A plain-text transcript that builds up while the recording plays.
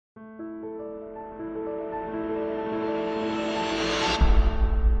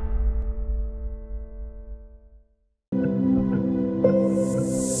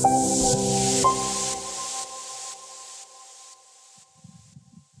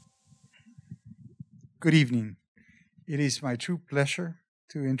Good evening. It is my true pleasure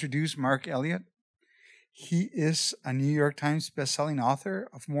to introduce Marc Eliot. He is a New York Times bestselling author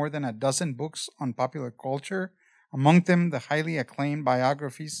of more than a dozen books on popular culture, among them the highly acclaimed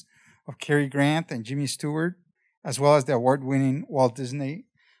biographies of Cary Grant and Jimmy Stewart, as well as the award winning Walt Disney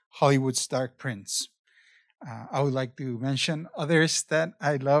Hollywood's Dark Prince. I would like to mention others that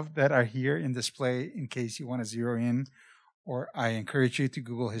I love that are here in display in case you want to zero in, or I encourage you to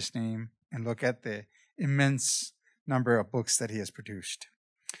Google his name and look at the immense number of books that he has produced.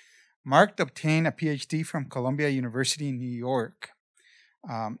 Mark obtained a PhD from Columbia University in New York.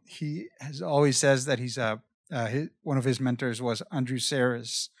 He has always says that one of his mentors was Andrew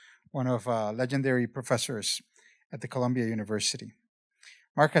Saris, one of legendary professors at the Columbia University.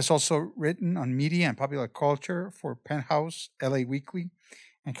 Mark has also written on media and popular culture for Penthouse, LA Weekly,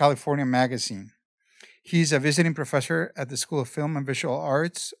 and California Magazine. He's a visiting professor at the School of Film and Visual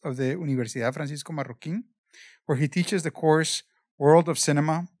Arts of the Universidad Francisco Marroquín, where he teaches the course World of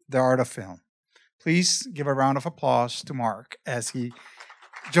Cinema, the Art of Film. Please give a round of applause to Mark as he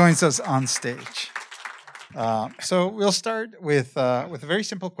joins us on stage. So we'll start with a very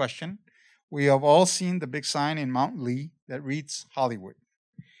simple question. We have all seen the big sign in Mount Lee that reads Hollywood.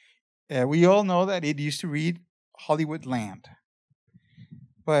 We all know that it used to read Hollywood Land.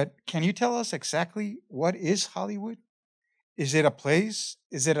 But can you tell us exactly what is Hollywood? Is it a place?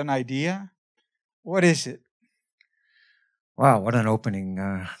 Is it an idea? What is it? Wow, what an opening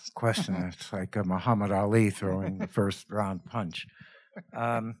question. It's like Muhammad Ali throwing the first round punch.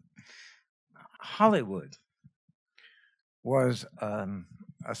 Hollywood was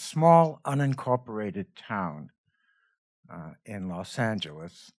a small unincorporated town in Los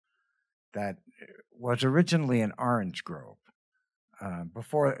Angeles that was originally an orange grove.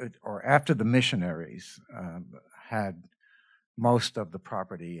 Before or after the missionaries had most of the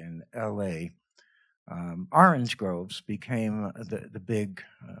property in LA, orange groves became the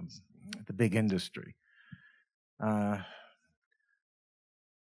big industry.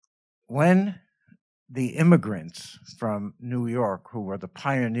 When the immigrants from New York, who were the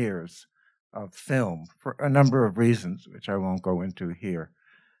pioneers of film for a number of reasons, which I won't go into here,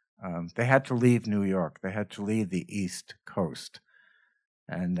 they had to leave New York. They had to leave the East Coast.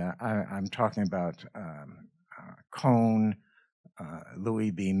 And I'm talking about Cohn,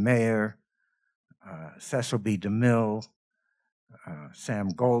 Louis B. Mayer, Cecil B. DeMille, Sam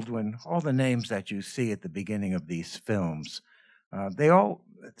Goldwyn, all the names that you see at the beginning of these films. They all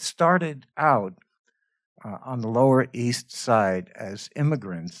started out on the Lower East Side as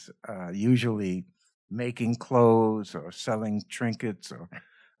immigrants, usually making clothes or selling trinkets or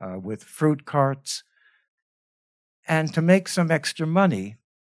with fruit carts. And to make some extra money,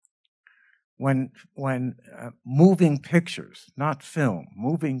 when moving pictures, not film,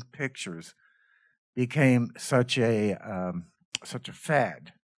 moving pictures became such a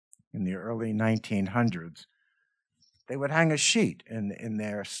fad in the early 1900s, they would hang a sheet in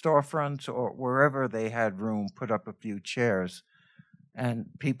their storefronts or wherever they had room, put up a few chairs, and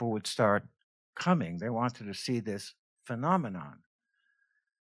people would start coming. They wanted to see this phenomenon.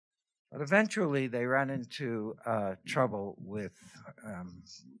 But eventually they ran into trouble with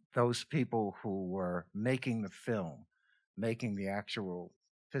those people who were making the film, making the actual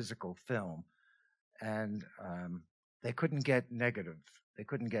physical film, and they couldn't get negative. They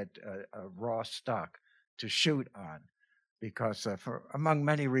couldn't get a raw stock to shoot on because among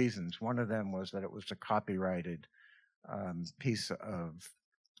many reasons, one of them was that it was a copyrighted piece of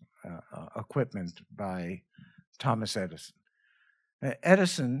equipment by Thomas Edison.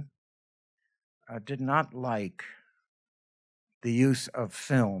 Edison did not like the use of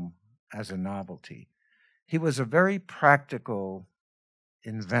film as a novelty. He was a very practical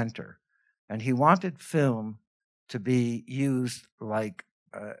inventor, and he wanted film to be used like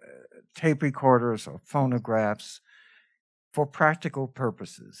tape recorders or phonographs for practical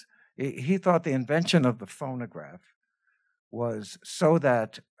purposes. He thought the invention of the phonograph was so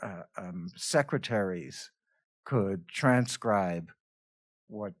that secretaries could transcribe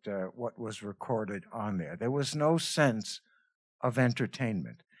what was recorded on there. There was no sense of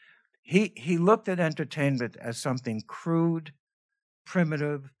entertainment. He looked at entertainment as something crude,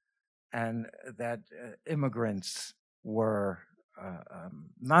 primitive, and that immigrants were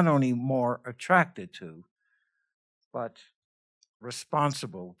not only more attracted to, but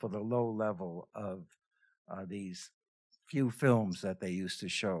responsible for the low level of these few films that they used to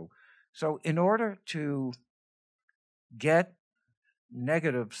show. So in order to get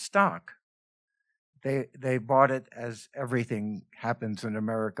negative stock, they bought it as everything happens in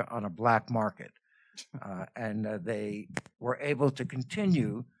America on a black market. And they were able to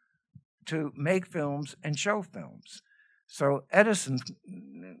continue to make films and show films. So Edison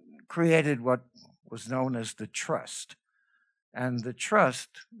created what was known as the trust. And the trust,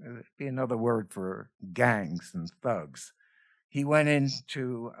 be another word for gangs and thugs. He went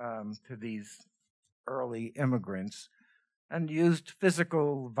into to these early immigrants and used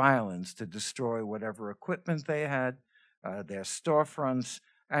physical violence to destroy whatever equipment they had, their storefronts,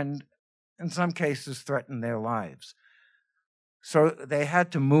 and in some cases threaten their lives. So they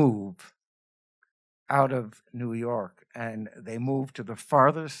had to move out of New York, and they moved to the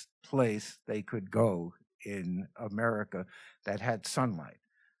farthest place they could go in America that had sunlight.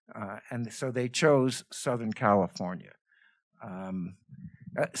 And so they chose Southern California.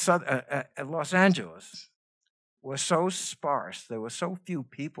 Los Angeles was so sparse, there were so few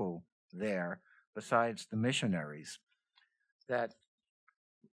people there besides the missionaries, that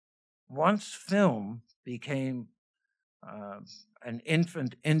once film became an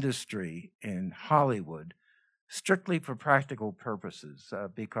infant industry in Hollywood, strictly for practical purposes,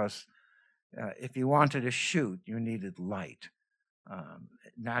 because if you wanted to shoot, you needed light,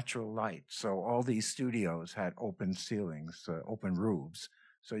 natural light. So all these studios had open ceilings, open roofs,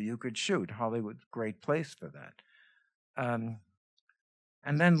 so you could shoot. Hollywood's a great place for that.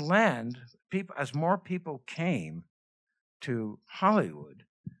 And then land, as more people came to Hollywood,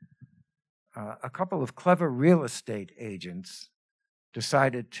 a couple of clever real estate agents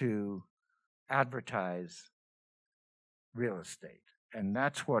decided to advertise real estate. And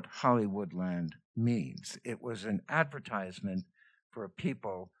that's what Hollywoodland means. It was an advertisement for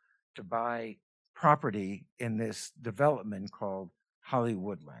people to buy property in this development called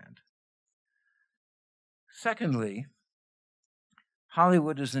Hollywoodland. Secondly,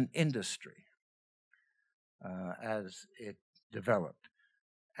 Hollywood is an industry as it developed.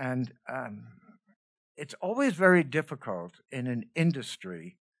 And it's always very difficult in an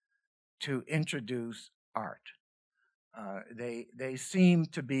industry to introduce art. They seem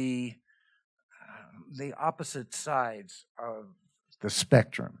to be the opposite sides of the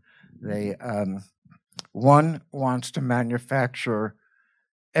spectrum. One wants to manufacture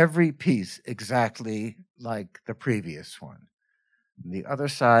every piece exactly like the previous one. The other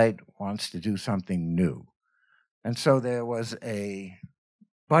side wants to do something new. And so there was a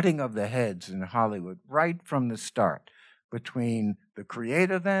butting of the heads in Hollywood right from the start between the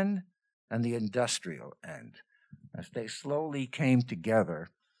creative end and the industrial end. As they slowly came together,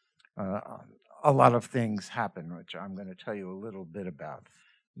 a lot of things happened, which I'm going to tell you a little bit about.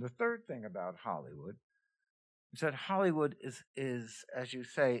 The third thing about Hollywood is that Hollywood is, as you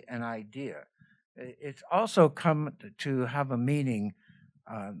say, an idea. It's also come to have a meaning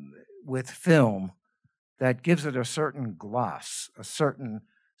with film that gives it a certain gloss, a certain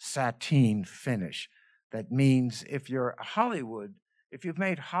sateen finish. That means if you're Hollywood, if you've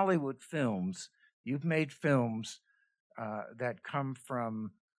made Hollywood films, you've made films that come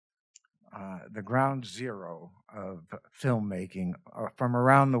from the ground zero of filmmaking from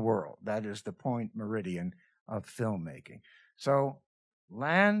around the world. That is the point meridian of filmmaking. So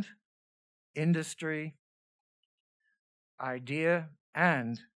land, industry, idea,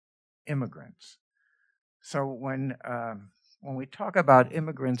 and immigrants. So when we talk about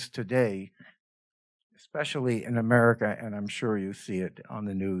immigrants today, especially in America, and I'm sure you see it on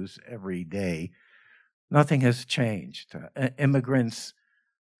the news every day, nothing has changed. Immigrants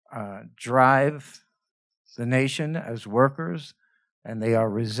drive the nation as workers, and they are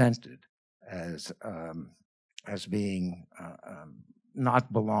resented as being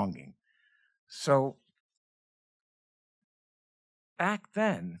not belonging. So back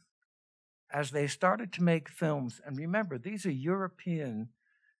then, as they started to make films, and remember, these are European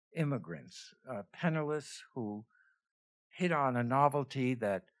immigrants, penniless, who hit on a novelty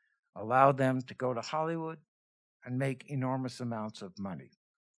that allowed them to go to Hollywood and make enormous amounts of money.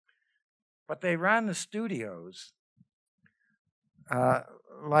 But they ran the studios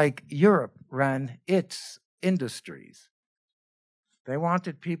like Europe ran its industries. They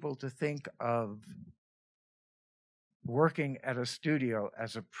wanted people to think of working at a studio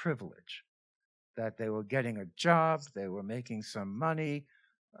as a privilege, that they were getting a job, they were making some money,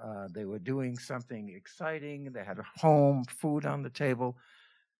 they were doing something exciting, they had a home, food on the table,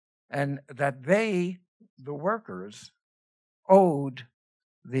 and that they, the workers, owed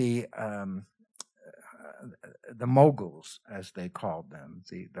the moguls, as they called them,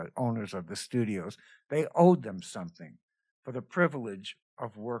 the owners of the studios, they owed them something for the privilege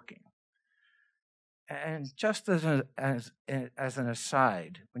of working. And just as an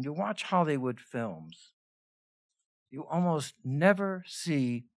aside, when you watch Hollywood films, you almost never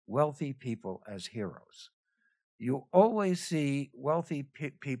see wealthy people as heroes. You always see wealthy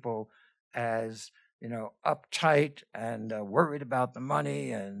people as, uptight and worried about the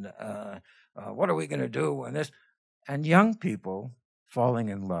money and what are we going to do and this, and young people falling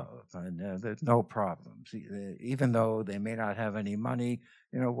in love, and there's no problems, even though they may not have any money.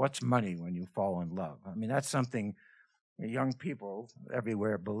 What's money when you fall in love? I mean, that's something young people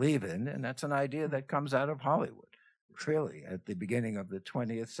everywhere believe in, and that's an idea that comes out of Hollywood, really, at the beginning of the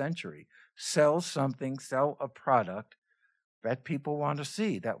 20th century. Sell something, sell a product that people want to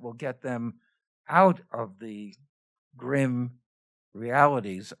see, that will get them out of the grim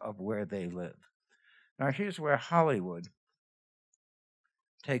realities of where they live. Now, here's where Hollywood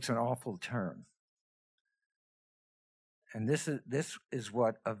takes an awful turn. And this is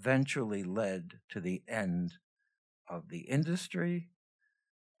what eventually led to the end of the industry,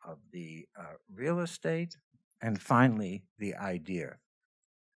 of the real estate, and finally, the idea.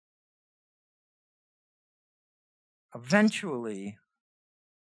 Eventually,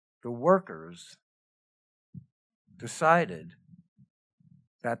 the workers decided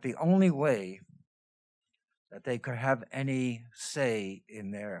that the only way that they could have any say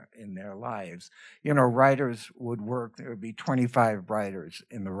in their lives, writers would work. There would be 25 writers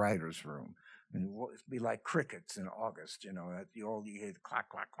in the writers' room, and it would be like crickets in August. At the old, you hear the clack,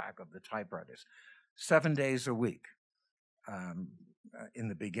 clack, clack of the typewriters. 7 days a week in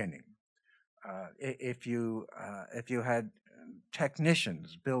the beginning. If you had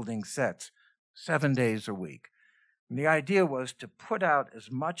technicians building sets, 7 days a week. And the idea was to put out as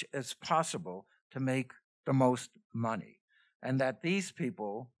much as possible to make the most money, and that these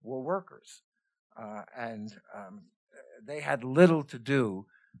people were workers, and they had little to do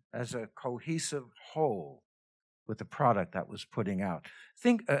as a cohesive whole with the product that was putting out.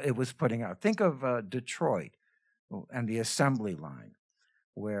 Think of Detroit and the assembly line,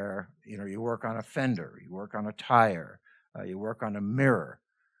 where you work on a fender, you work on a tire, you work on a mirror,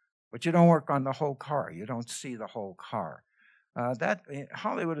 but you don't work on the whole car. You don't see the whole car.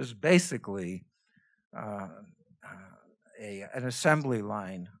 Hollywood is basically an assembly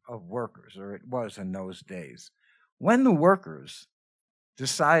line of workers, or it was in those days. When the workers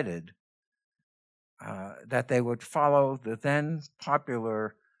decided that they would follow the then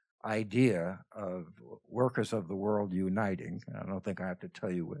popular idea of workers of the world uniting, I don't think I have to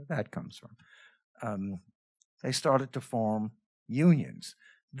tell you where that comes from, they started to form unions.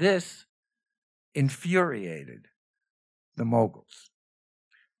 This infuriated the moguls.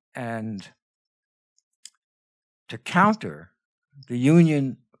 And to counter the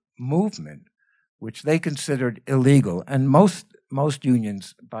union movement, which they considered illegal, and most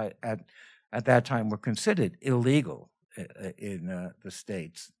unions at that time were considered illegal in the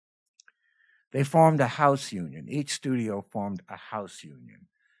States, they formed a house union. Each studio formed a house union.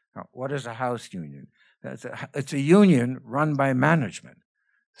 Now, what is a house union? It's a union run by management.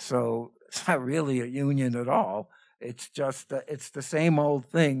 So it's not really a union at all. It's just it's the same old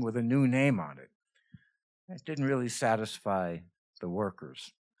thing with a new name on it. It didn't really satisfy the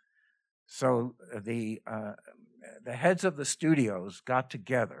workers. So the heads of the studios got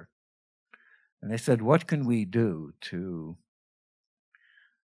together and they said, what can we do to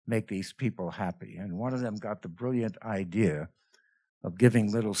make these people happy? And one of them got the brilliant idea of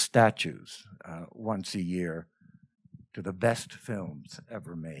giving little statues once a year to the best films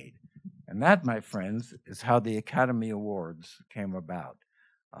ever made. And that, my friends, is how the Academy Awards came about.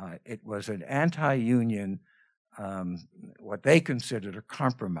 It was an anti-union, what they considered a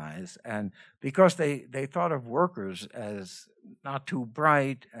compromise. And because they thought of workers as not too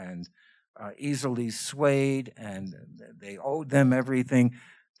bright and easily swayed, and they owed them everything,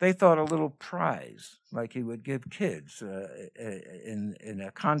 they thought a little prize, like he would give kids in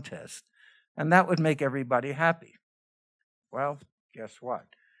a contest, and that would make everybody happy. Well, guess what?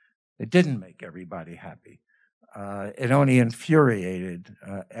 It didn't make everybody happy. It only infuriated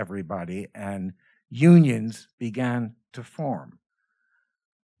everybody, and unions began to form.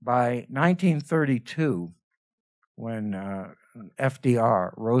 By 1932, when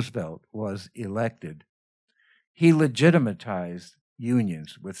FDR, Roosevelt, was elected, he legitimatized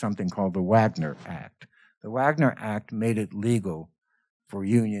unions with something called the Wagner Act. The Wagner Act made it legal for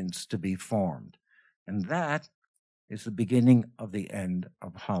unions to be formed, and that is the beginning of the end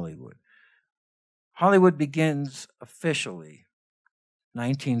of Hollywood. Hollywood begins officially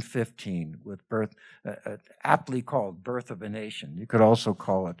 1915 with aptly called Birth of a Nation. You could also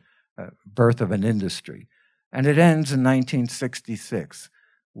call it Birth of an Industry. And it ends in 1966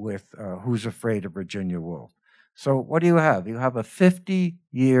 with Who's Afraid of Virginia Woolf. So what do you have? You have a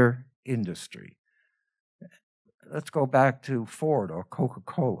 50-year industry. Let's go back to Ford or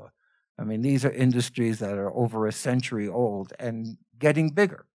Coca-Cola. I mean, these are industries that are over a century old and getting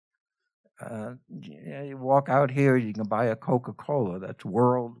bigger. You walk out here, you can buy a Coca-Cola that's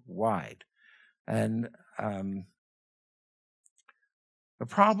worldwide. And the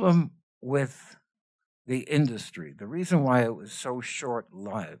problem with the industry, the reason why it was so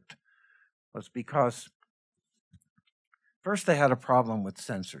short-lived was because first they had a problem with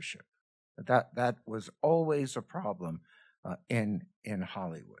censorship. That was always a problem in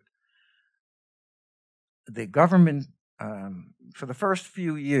Hollywood. The government, for the first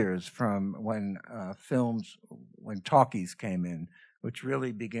few years from when when talkies came in, which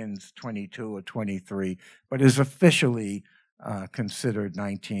really begins 22 or 23, but is officially considered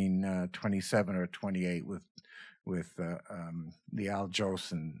 1927 or 28 with the Al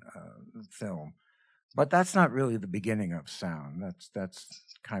Jolson film. But that's not really the beginning of sound. That's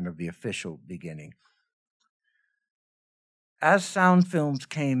kind of the official beginning. As sound films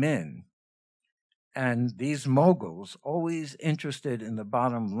came in, and these moguls, always interested in the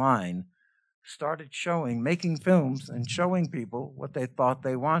bottom line, started making films and showing people what they thought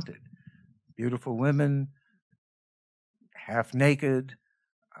they wanted. Beautiful women, half naked,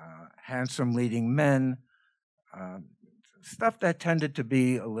 handsome leading men, stuff that tended to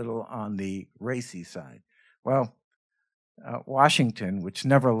be a little on the racy side. Well, Washington, which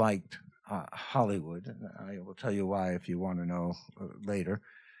never liked Hollywood, and I will tell you why if you want to know later,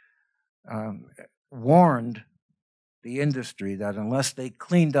 warned the industry that unless they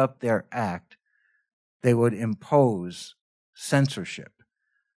cleaned up their act, they would impose censorship.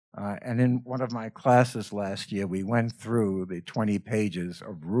 And in one of my classes last year, we went through the 20 pages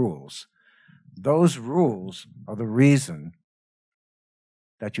of rules. Those rules are the reason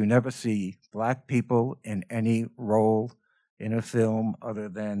that you never see Black people in any role in a film other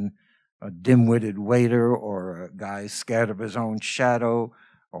than a dim-witted waiter or a guy scared of his own shadow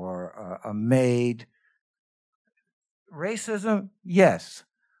or a maid. Racism, yes,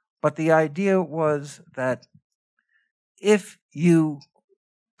 but the idea was that if you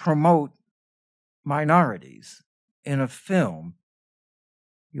promote minorities in a film,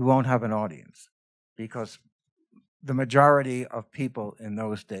 you won't have an audience because the majority of people in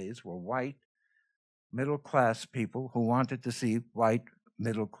those days were white, middle-class people who wanted to see white,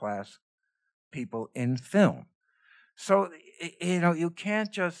 middle-class people in film. So, you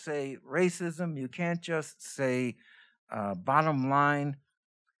can't just say racism, you can't just say bottom line.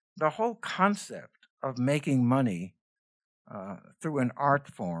 The whole concept of making money through an art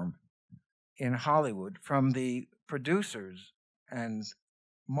form in Hollywood from the producers and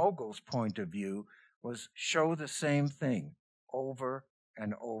moguls' point of view was show the same thing over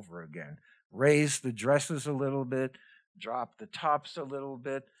and over again. Raise the dresses a little bit, drop the tops a little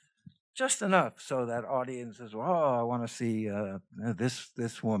bit, just enough so that audiences, I want to see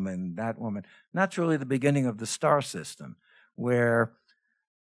this woman, that woman. And that's really the beginning of the star system, where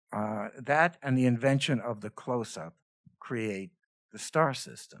that and the invention of the close-up create the star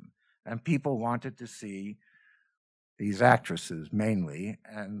system. And people wanted to see these actresses mainly,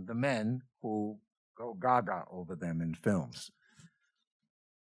 and the men who go gaga over them in films.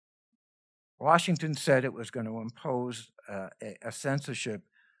 Washington said it was going to impose a censorship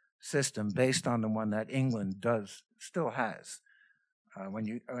system based on the one that England still has.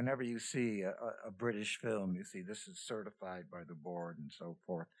 Whenever you see a British film, you see this is certified by the board and so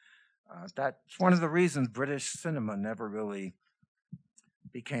forth. That's one of the reasons British cinema never really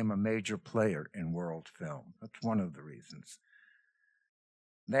became a major player in world film. That's one of the reasons.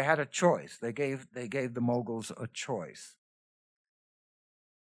 They had a choice. They gave the moguls a choice.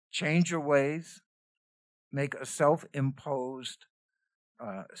 Change your ways, make a self-imposed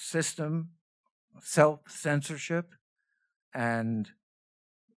system, self-censorship, and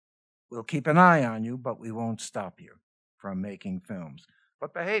we'll keep an eye on you, but we won't stop you from making films.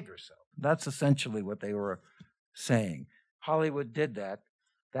 But behave yourself. That's essentially what they were saying. Hollywood did that.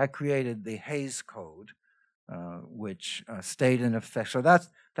 That created the Hays Code, which stayed in effect. So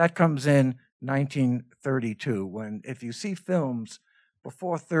that comes in 1932. When if you see films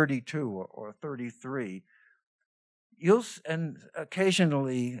before 32 or 33, and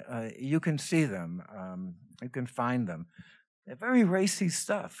occasionally you can see them. You can find them. They're very racy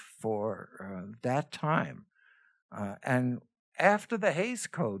stuff for that time. And after the Hays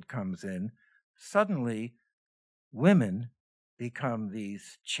Code comes in, suddenly women become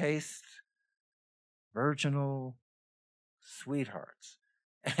these chaste, virginal sweethearts.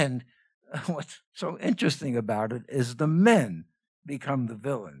 And what's so interesting about it is the men become the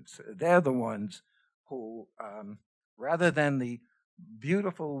villains. They're the ones who, rather than the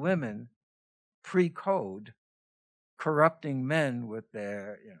beautiful women pre-code corrupting men with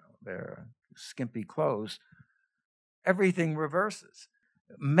their skimpy clothes, everything reverses.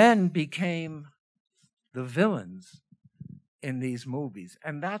 men became the villains in these movies.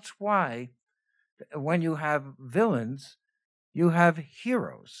 And that's why when you have villains, you have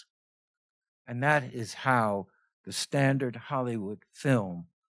heroes. And that is how the standard Hollywood film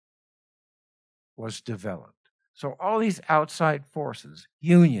was developed. So all these outside forces,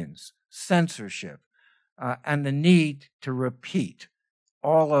 unions, censorship, and the need to repeat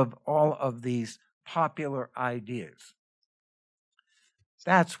all of these popular ideas.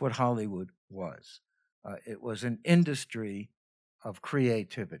 That's what Hollywood was. It was an industry of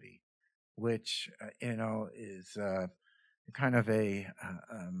creativity, which is kind of a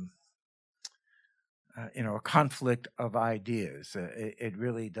a conflict of ideas. It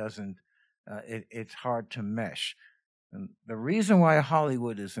really doesn't. It's hard to mesh. And the reason why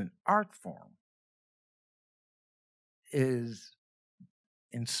Hollywood is an art form is,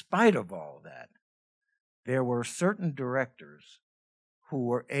 in spite of all that, there were certain directors who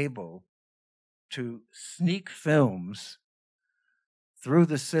were able to sneak films through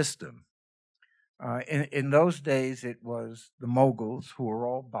the system. In those days, it was the moguls, who were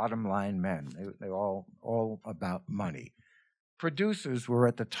all bottom line men. They were all about money. Producers were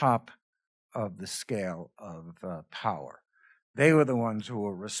at the top of the scale of power. They were the ones who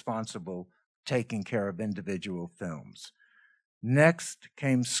were responsible taking care of individual films. Next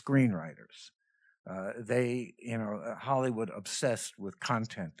came screenwriters. Hollywood obsessed with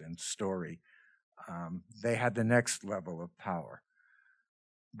content and story. They had the next level of power.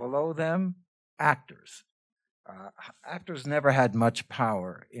 Below them, actors. Actors never had much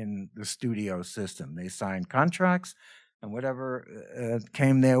power in the studio system. They signed contracts, and whatever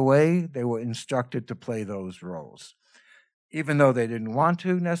came their way, they were instructed to play those roles. Even though they didn't want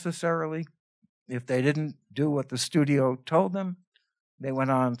to necessarily, if they didn't do what the studio told them, they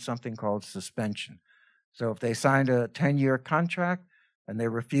went on something called suspension. So if they signed a 10-year contract and they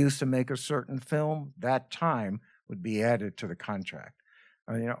refused to make a certain film, that time would be added to the contract.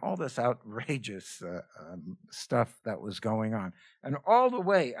 I mean, all this outrageous stuff that was going on. And all the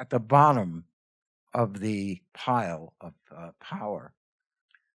way at the bottom of the pile of power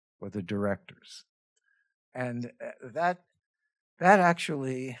were the directors. And that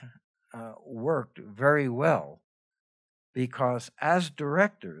actually worked very well, because as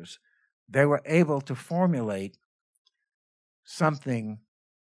directors, they were able to formulate something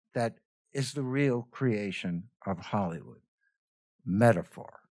that is the real creation of Hollywood: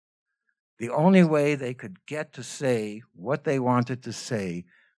 metaphor. The only way they could get to say what they wanted to say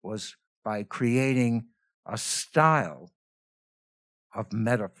was by creating a style of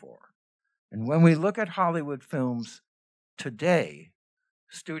metaphor. And when we look at Hollywood films today,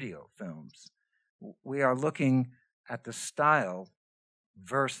 studio films, we are looking at the style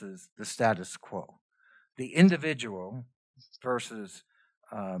versus the status quo, the individual versus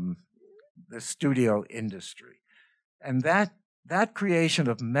the studio industry. And that creation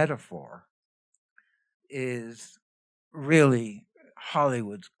of metaphor is really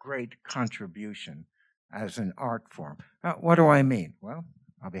Hollywood's great contribution as an art form. Now, what do I mean? Well,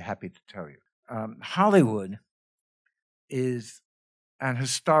 I'll be happy to tell you. Hollywood is an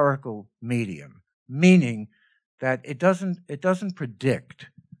historical medium, meaning that it doesn't predict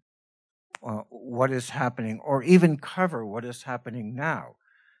what is happening or even cover what is happening now.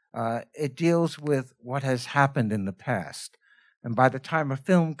 It deals with what has happened in the past. And by the time a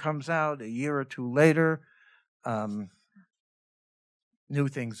film comes out, a year or two later, new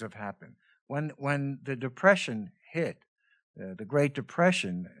things have happened. When the Depression hit, the Great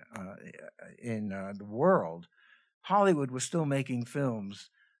Depression in the world, Hollywood was still making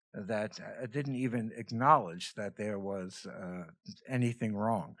films that didn't even acknowledge that there was anything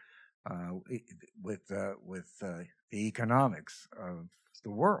wrong with the economics of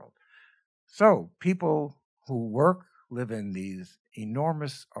the world. So people who live in these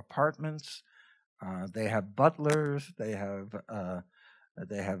enormous apartments. They have butlers. They have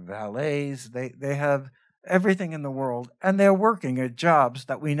valets. They have everything in the world, and they're working at jobs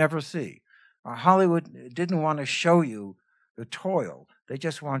that we never see. Hollywood didn't want to show you the toil. They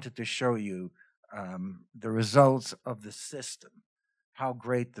just wanted to show you the results of the system, how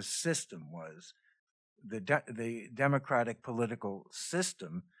great the system was, the democratic political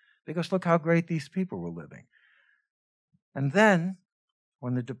system, because look how great these people were living. And then,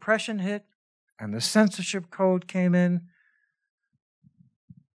 when the Depression hit and the censorship code came in,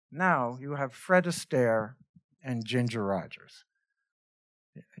 now you have Fred Astaire and Ginger Rogers.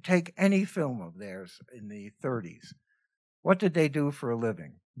 Take any film of theirs in the 30s. What did they do for a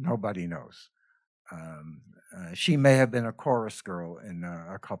living? Nobody knows. She may have been a chorus girl in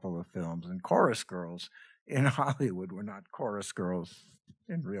a couple of films, and chorus girls in Hollywood were not chorus girls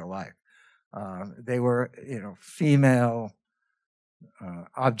in real life. They were, female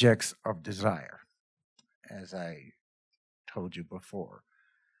objects of desire, as I told you before.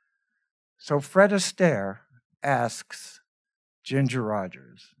 So Fred Astaire asks Ginger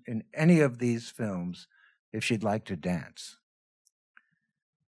Rogers in any of these films if she'd like to dance.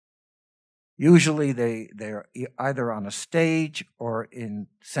 Usually they're either on a stage or in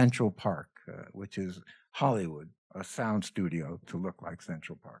Central Park, which is Hollywood, a sound studio to look like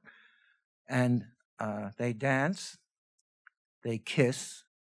Central Park. And they dance, they kiss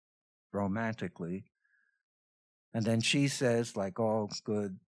romantically, and then she says, like all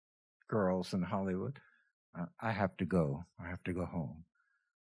good girls in Hollywood, I have to go home.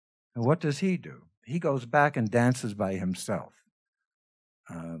 And what does he do? He goes back and dances by himself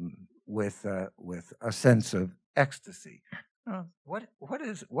with a sense of ecstasy. What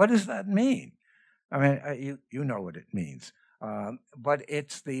does that mean? I mean, you know what it means. But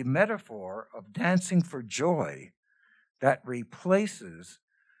it's the metaphor of dancing for joy that replaces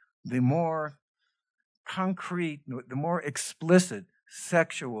the more concrete, the more explicit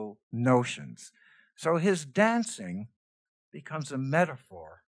sexual notions. So his dancing becomes a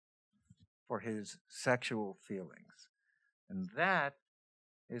metaphor for his sexual feelings. And that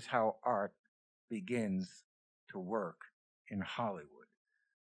is how art begins to work in Hollywood.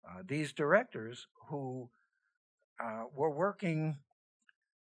 These directors who were working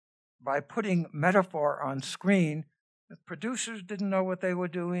by putting metaphor on screen, the producers didn't know what they were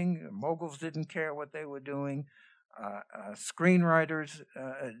doing, moguls didn't care what they were doing, screenwriters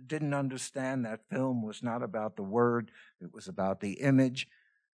didn't understand that film was not about the word, it was about the image,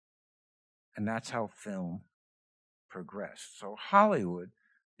 and that's how film progressed. So Hollywood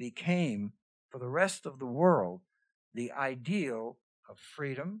became, for the rest of the world, the ideal of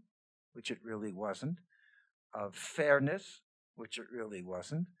freedom, which it really wasn't, of fairness, which it really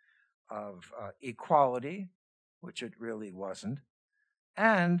wasn't, of equality, which it really wasn't,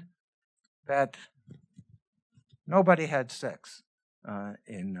 and that nobody had sex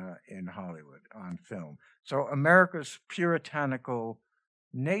in Hollywood on film. So America's puritanical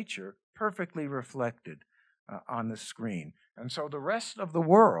nature perfectly reflected on the screen. And so the rest of the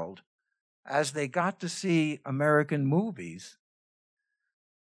world, as they got to see American movies,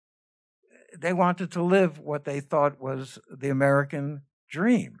 they wanted to live what they thought was the American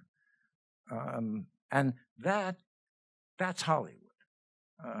dream. And that's Hollywood.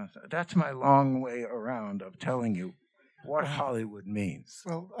 That's my long way around of telling you what Hollywood means.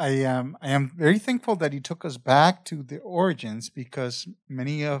 Well, I am very thankful that you took us back to the origins, because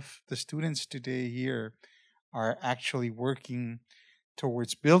many of the students today here are actually working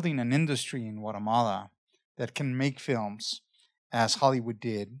towards building an industry in Guatemala that can make films as Hollywood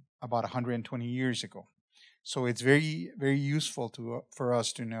did about 120 years ago. So it's very, very useful for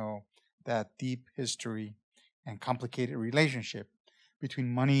us to know that deep history and complicated relationship between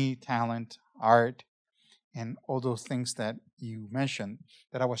money, talent, art, and all those things that you mentioned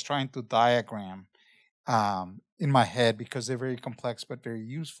that I was trying to diagram in my head, because they're very complex but very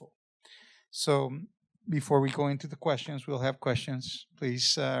useful. So before we go into the questions, we'll have questions.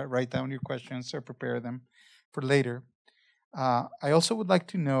 Please write down your questions or prepare them for later. I also would like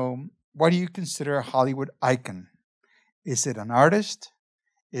to know, what do you consider a Hollywood icon? Is it an artist?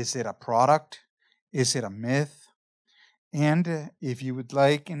 Is it a product? Is it a myth? And if you would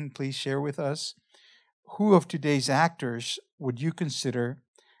like, and please share with us, who of today's actors would you consider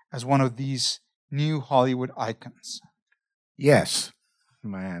as one of these new Hollywood icons? Yes,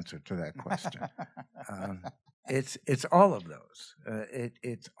 my answer to that question. It's all of those.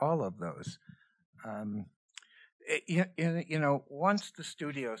 It's all of those. Once the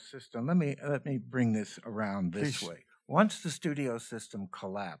studio system, let me bring this around this Please. way. Once the studio system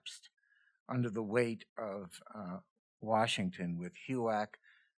collapsed under the weight of Washington with HUAC,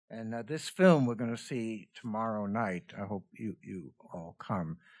 and this film we're going to see tomorrow night, I hope you all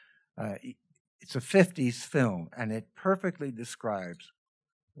come. It's a 50s film, and it perfectly describes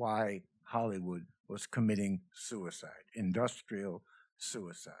why Hollywood was committing suicide, industrial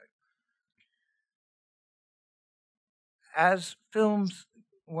suicide. As films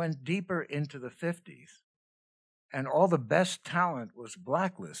went deeper into the 50s and all the best talent was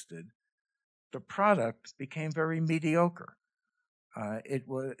blacklisted, the product became very mediocre.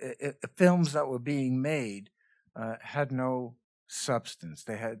 Films that were being made had no substance.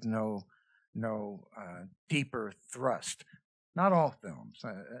 They had no deeper thrust. Not all films.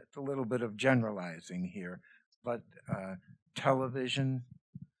 It's a little bit of generalizing here, but television,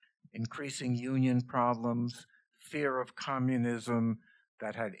 increasing union problems, fear of communism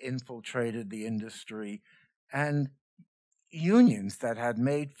that had infiltrated the industry, and unions that had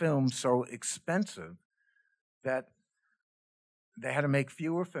made films so expensive that they had to make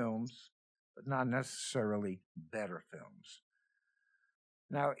fewer films, but not necessarily better films.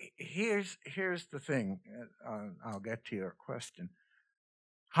 Now, here's the thing. I'll get to your question.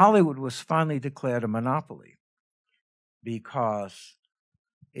 Hollywood was finally declared a monopoly because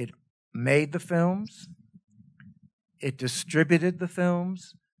it made the films, it distributed the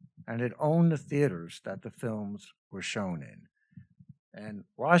films, and it owned the theaters that the films were shown in. And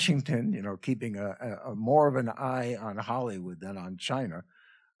Washington, keeping a more of an eye on Hollywood than on China,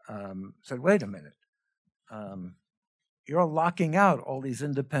 said, wait a minute, you're locking out all these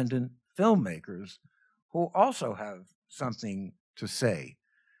independent filmmakers who also have something to say.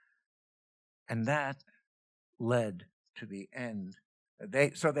 And that led to the end.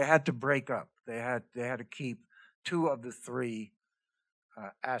 So they had to break up. They had to keep two of the three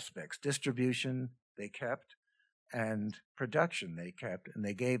aspects. Distribution they kept, and production they kept, and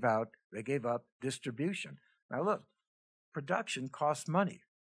they gave up distribution. Now look, production costs money.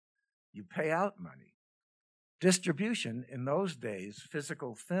 You pay out money. Distribution in those days,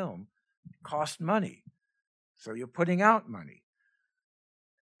 physical film, cost money. So you're putting out money.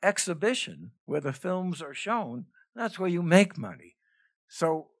 Exhibition, where the films are shown, that's where you make money.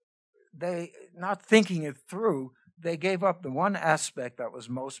 So they, not thinking it through, they gave up the one aspect that was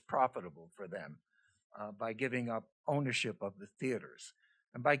most profitable for them by giving up ownership of the theaters.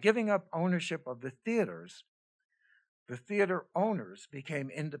 And by giving up ownership of the theaters, the theater owners became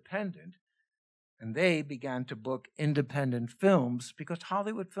independent, and they began to book independent films because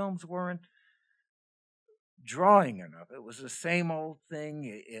Hollywood films weren't drawing enough. It was the same old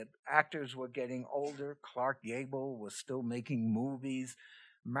thing. Actors were getting older. Clark Gable was still making movies.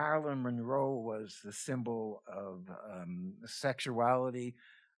 Marilyn Monroe was the symbol of sexuality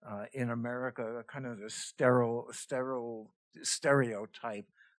in America, kind of the stereotype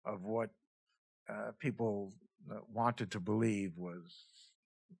of what people wanted to believe was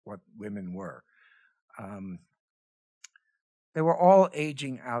what women were. They were all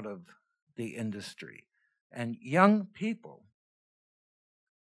aging out of the industry. And young people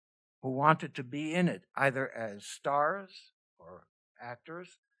who wanted to be in it, either as stars or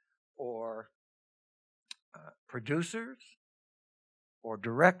actors or producers or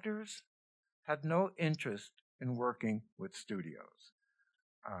directors, had no interest in working with studios.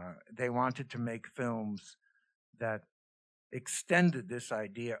 They wanted to make films that extended this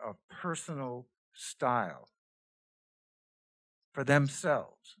idea of personal style for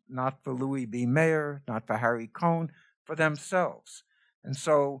themselves, not for Louis B. Mayer, not for Harry Cohn, for themselves. And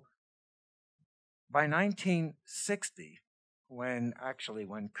so by 1960, when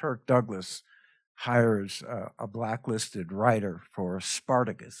Kirk Douglas hires a blacklisted writer for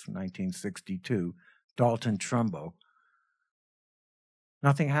Spartacus, 1962, Dalton Trumbo,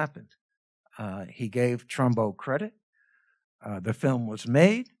 nothing happened. He gave Trumbo credit. The film was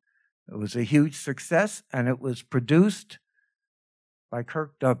made. It was a huge success, and it was produced by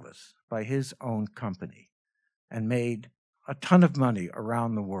Kirk Douglas, by his own company, and made a ton of money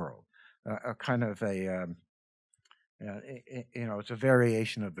around the world. It's a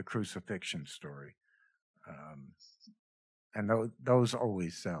variation of the crucifixion story. And those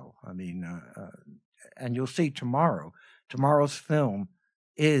always sell. I mean, and you'll see tomorrow's film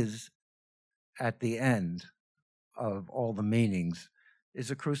is, at the end of all the meanings, is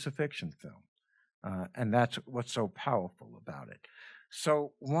a crucifixion film. And that's what's so powerful about it.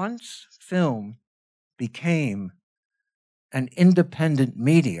 So once film became an independent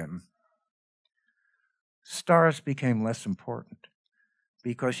medium, stars became less important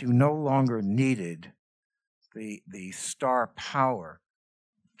because you no longer needed the star power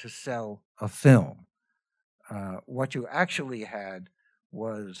to sell a film. What you actually had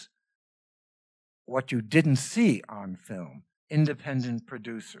was what you didn't see on film: independent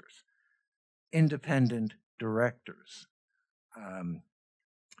producers, independent directors,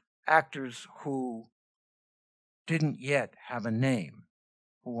 actors who didn't yet have a name,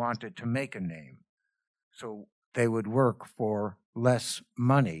 who wanted to make a name. So they would work for less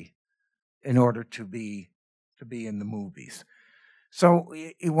money in order to be in the movies. So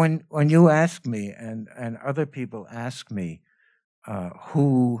when you ask me, and other people ask me,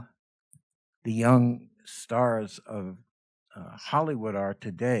 who the young stars of Hollywood are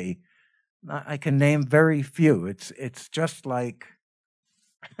today, I can name very few. It's just like,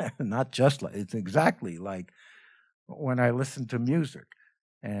 not just like, it's exactly like when I listen to music.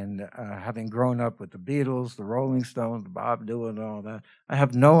 And having grown up with the Beatles, the Rolling Stones, Bob Dylan, and all that, I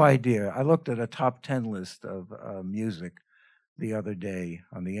have no idea. I looked at a top 10 list of music the other day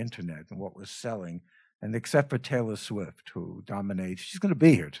on the internet and what was selling, And except for Taylor Swift, who dominates, she's going to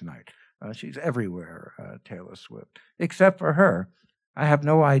be here tonight. She's everywhere, Taylor Swift. Except for her, I have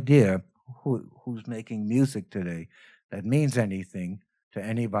no idea who's making music today that means anything to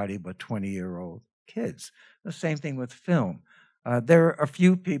anybody but 20-year-old kids. The same thing with film. There are a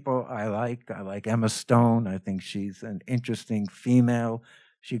few people I like. I like Emma Stone. I think she's an interesting female.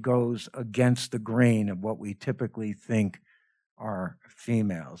 She goes against the grain of what we typically think are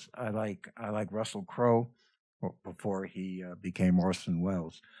females. I like Russell Crowe before he became Orson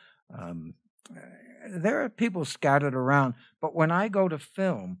Welles. There are people scattered around, but when I go to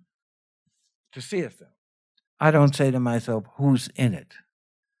film to see a film, I don't say to myself, who's in it?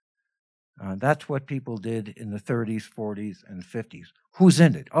 That's what people did in the 30s, 40s, and 50s. Who's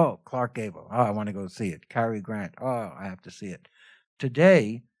in it? Oh, Clark Gable. Oh, I want to go see it. Cary Grant. Oh, I have to see it.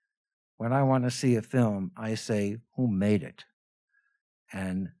 Today, when I want to see a film, I say, who made it?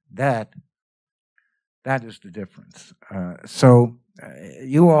 And that is the difference. So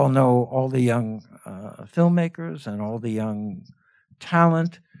you all know all the young filmmakers and all the young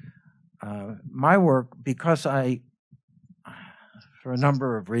talent. My work, because for a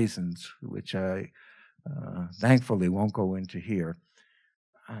number of reasons, which I thankfully won't go into here,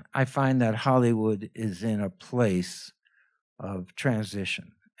 I find that Hollywood is in a place of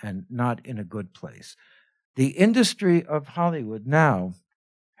transition and not in a good place. The industry of Hollywood now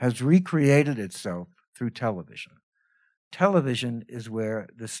has recreated itself through television. Television is where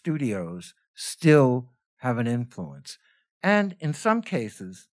the studios still have an influence. And in some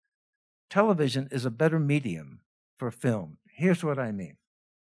cases, television is a better medium for film. Here's what I mean,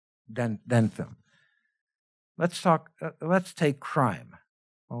 than film. Let's take crime,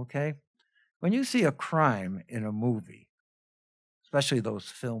 okay? When you see a crime in a movie, especially those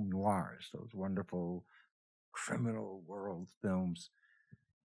film noirs, those wonderful criminal world films,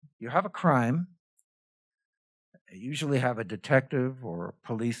 you have a crime. You usually have a detective or a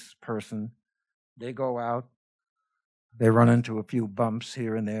police person. They go out. They run into a few bumps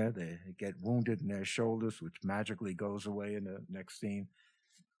here and there. They get wounded in their shoulders, which magically goes away in the next scene.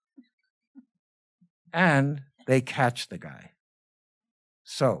 And they catch the guy.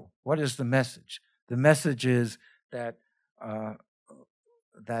 So, what is the message? The message is that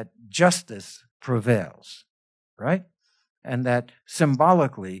that justice prevails, right? And that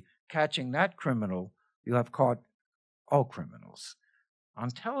symbolically, catching that criminal, you have caught all criminals. On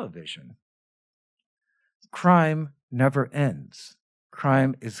television, crime never ends.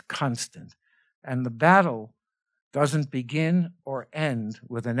 Crime is constant. And the battle doesn't begin or end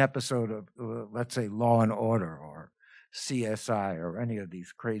with an episode of, let's say, Law and Order or CSI or any of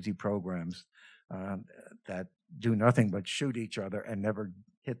these crazy programs that do nothing but shoot each other and never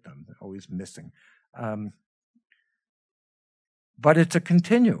hit them, always missing. But it's a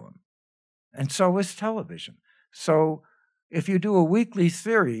continuum, and so is television. So if you do a weekly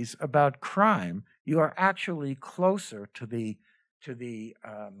series about crime, you are actually closer to the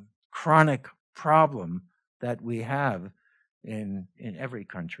chronic problem that we have in every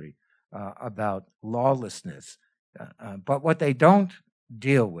country about lawlessness. But what they don't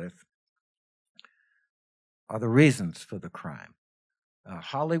deal with are the reasons for the crime.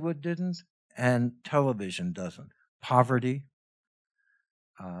 Hollywood didn't, and television doesn't. Poverty,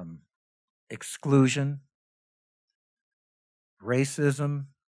 exclusion, racism.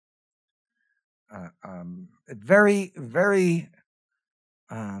 Very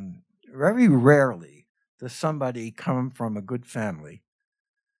rarely does somebody come from a good family,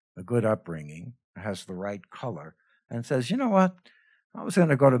 a good upbringing, has the right color, and says, you know what, I was going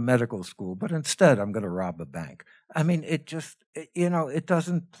to go to medical school, but instead I'm going to rob a bank. I mean, it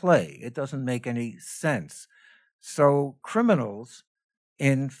doesn't play. It doesn't make any sense. So criminals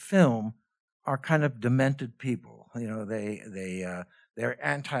in film are kind of demented people. You know, they're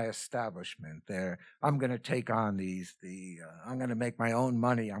anti-establishment. I'm going to take on I'm going to make my own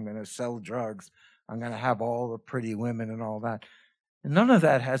money. I'm going to sell drugs. I'm going to have all the pretty women and all that. And none of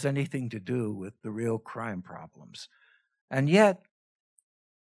that has anything to do with the real crime problems. And yet,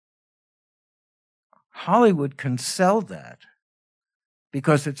 Hollywood can sell that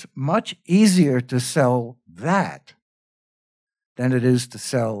because it's much easier to sell that than it is to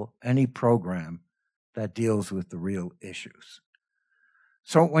sell any program that deals with the real issues.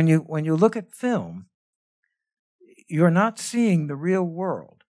 So when you look at film, you're not seeing the real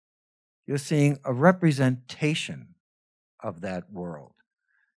world. You're seeing a representation of that world.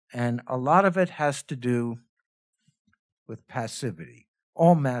 And a lot of it has to do with passivity.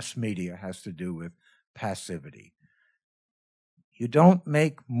 All mass media has to do with passivity. You don't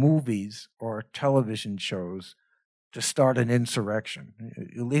make movies or television shows to start an insurrection.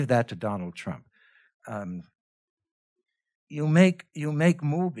 You leave that to Donald Trump. you make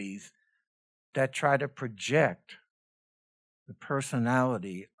movies that try to project the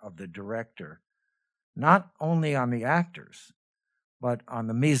personality of the director, not only on the actors, but on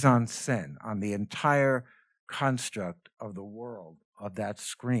the mise en scène, on the entire construct of the world of that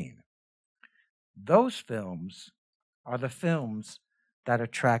screen. Those films are the films that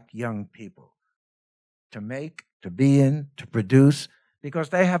attract young people to make, to be in, to produce, because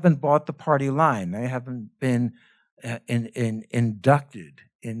they haven't bought the party line. They haven't been inducted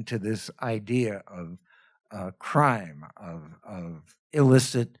into this idea of crime, of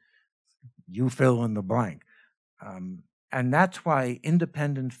illicit, you fill in the blank. And that's why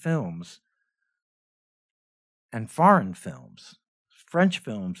independent films and foreign films, French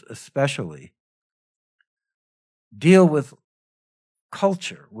films especially, deal with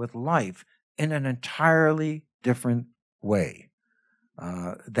culture, with life, in an entirely different way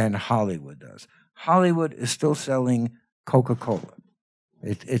than Hollywood does. Hollywood is still selling Coca-Cola.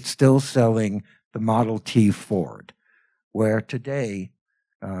 It's still selling the Model T Ford, where today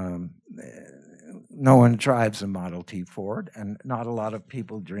no one drives a Model T Ford, and not a lot of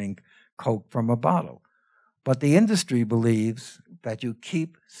people drink Coke from a bottle. But the industry believes that you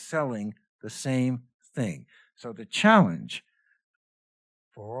keep selling the same thing. So the challenge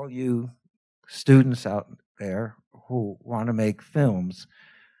for all you students out there who want to make films,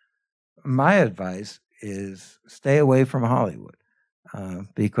 my advice is stay away from Hollywood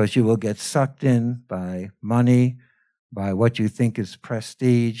because you will get sucked in by money, by what you think is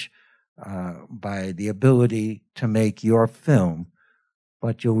prestige, by the ability to make your film,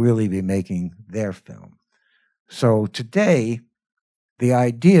 but you'll really be making their film. So today, the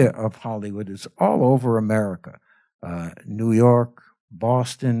idea of Hollywood is all over America. New York,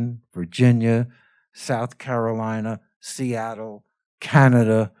 Boston, Virginia, South Carolina, Seattle,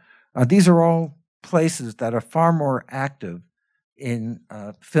 Canada. These are all places that are far more active in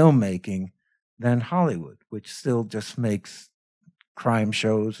filmmaking than Hollywood, which still just makes crime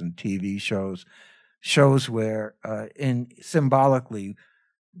shows and TV shows where symbolically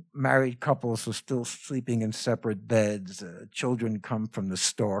married couples are still sleeping in separate beds, children come from the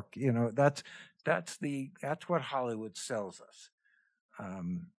stork. You know, that's what Hollywood sells us.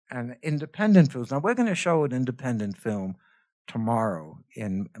 And independent films. Now we're going to show an independent film tomorrow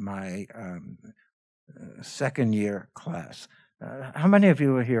in my second year class. How many of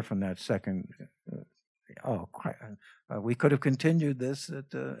you are here from that second? Oh, quite. We could have continued this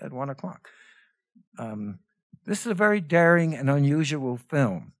at 1 o'clock. This is a very daring and unusual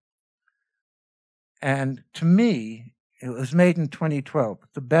film. And to me, it was made in 2012,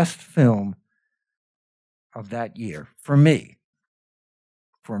 the best film of that year, for me,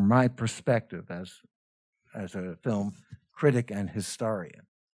 from my perspective as a film critic and historian.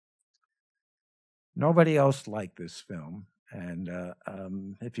 Nobody else liked this film, and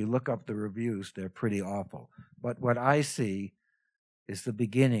if you look up the reviews, they're pretty awful. But what I see is the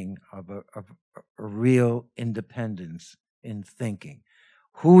beginning of a real independence in thinking.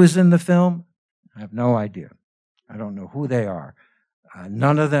 Who is in the film? I have no idea. I don't know who they are.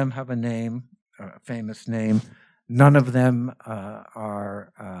 None of them have a name, a famous name. None of them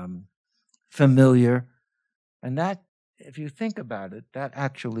are familiar. And that, if you think about it, that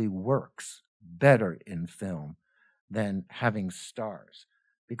actually works better in film than having stars.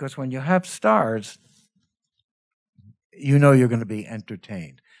 Because when you have stars, you know you're going to be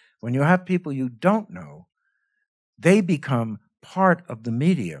entertained. When you have people you don't know, they become part of the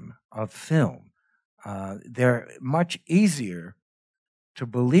medium of film. They're much easier to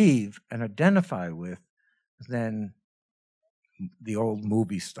believe and identify with than the old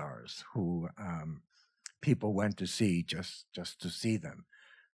movie stars who people went to see just to see them.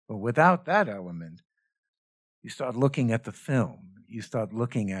 But without that element, you start looking at the film. You start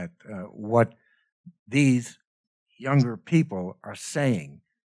looking at what these younger people are saying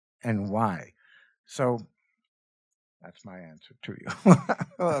and why. So that's my answer to you.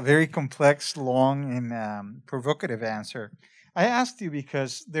 Well, a very complex, long, and provocative answer. I asked you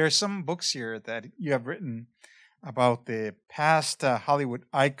because there are some books here that you have written about the past Hollywood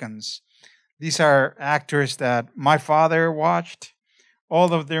icons. These are actors that my father watched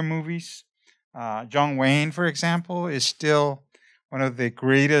all of their movies. John Wayne, for example, is still one of the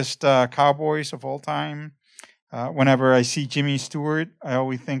greatest cowboys of all time. Whenever I see Jimmy Stewart, I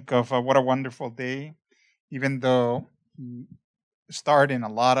always think of What a Wonderful Day, even though he starred in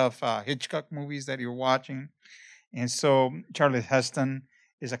a lot of Hitchcock movies that you're watching. And so Charlotte Heston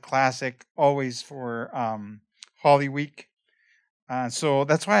is a classic always for Holly Week. So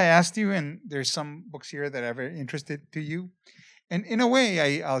that's why I asked you, and there's some books here that are very interested to you. And in a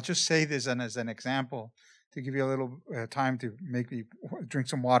way, I'll just say this as an example to give you a little time to make me drink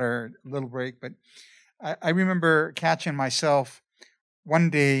some water, a little break. But I remember catching myself one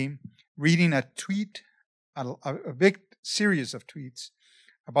day reading a tweet, a big series of tweets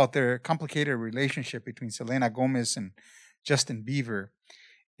about their complicated relationship between Selena Gomez and Justin Bieber.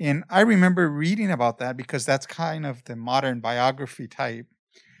 And I remember reading about that because that's kind of the modern biography type,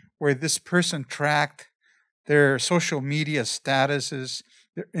 where this person tracked their social media statuses,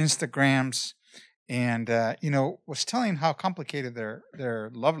 their Instagrams, and was telling how complicated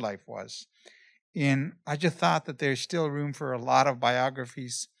their love life was. And I just thought that there's still room for a lot of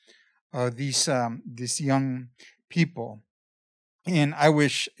biographies of these young people. And I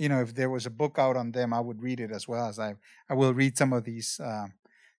wish, if there was a book out on them, I would read it as well as I will read some of these.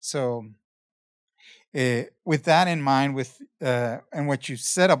 So with that in mind, and what you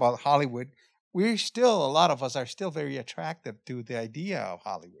said about Hollywood, a lot of us are still very attractive to the idea of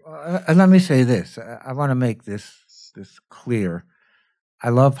Hollywood. And let me say this. I want to make this clear. I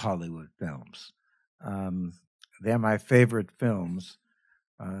love Hollywood films. They're my favorite films,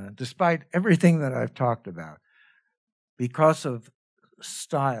 despite everything that I've talked about, because of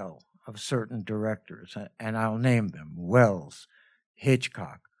style of certain directors, and I'll name them: Wells,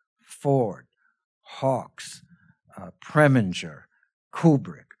 Hitchcock, Ford, Hawks, Preminger,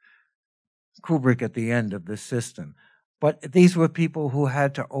 Kubrick at the end of the system. But these were people who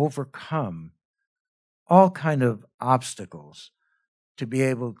had to overcome all kind of obstacles to be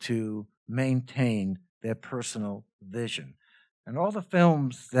able to maintain their personal vision. And all the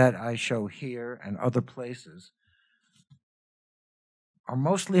films that I show here and other places are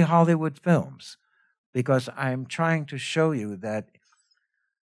mostly Hollywood films, because I'm trying to show you that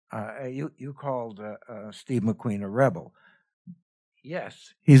you called Steve McQueen a rebel.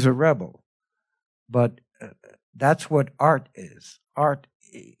 Yes, he's a rebel, but that's what art is. Art,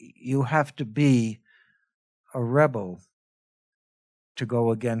 you have to be a rebel to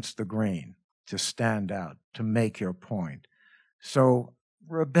go against the grain, to stand out, to make your point. So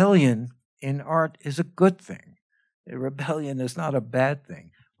rebellion in art is a good thing. Rebellion is not a bad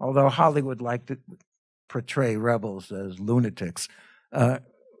thing, although Hollywood liked to portray rebels as lunatics.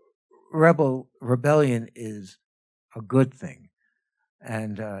 Rebellion is a good thing,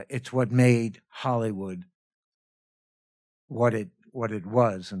 and it's what made Hollywood what it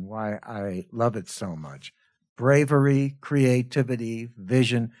was, and why I love it so much. Bravery, creativity,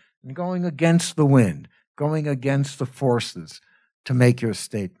 vision, and going against the wind, going against the forces to make your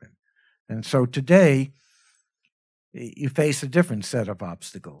statement. And so today, you face a different set of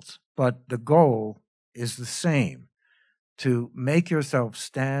obstacles, but the goal is the same: to make yourself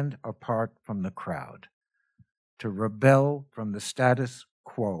stand apart from the crowd, to rebel from the status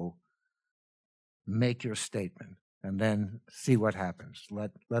quo, make your statement, and then see what happens.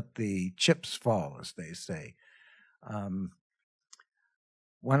 Let the chips fall, as they say.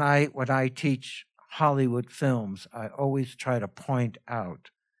 When I teach Hollywood films, I always try to point out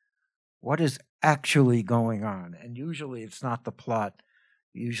what is actually going on. And usually it's not the plot.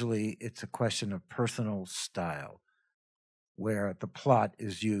 Usually it's a question of personal style, where the plot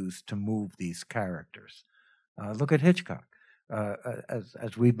is used to move these characters. Look at Hitchcock,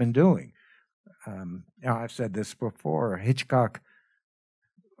 as we've been doing. I've said this before. Hitchcock,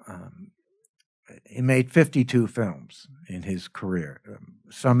 he made 52 films in his career,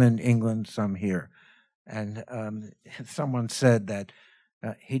 some in England, some here. And someone said that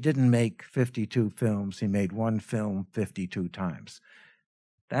he didn't make 52 films, he made one film 52 times.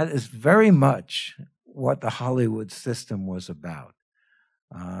 That is very much what the Hollywood system was about.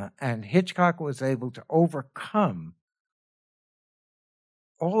 And Hitchcock was able to overcome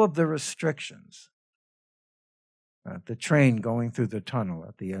all of the restrictions. The train going through the tunnel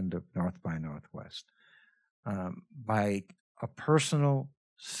at the end of North by Northwest, by a personal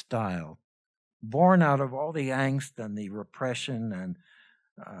style born out of all the angst and the repression and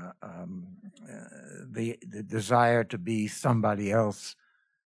the desire to be somebody else.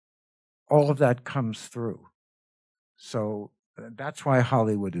 All of that comes through. So that's why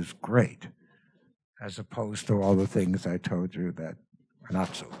Hollywood is great, as opposed to all the things I told you that are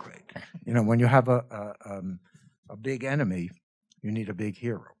not so great. When you have a big enemy, you need a big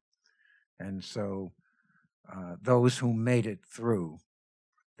hero. And so those who made it through,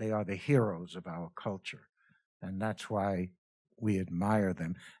 they are the heroes of our culture. And that's why we admire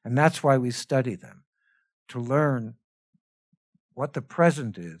them. And that's why we study them, to learn what the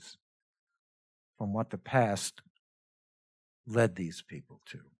present is from what the past led these people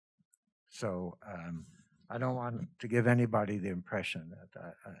to. So I don't want to give anybody the impression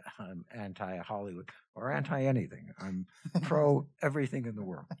that I'm anti-Hollywood or anti-anything. I'm pro everything in the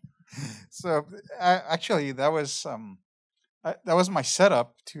world. So actually, that was my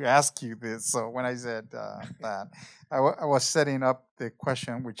setup to ask you this. So when I said that, I was setting up the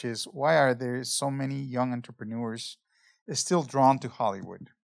question, which is why are there so many young entrepreneurs still drawn to Hollywood?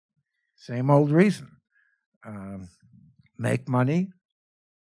 Same old reason. Make money.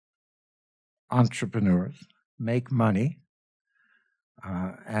 Entrepreneurs make money.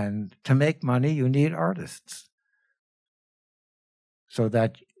 And to make money, you need artists so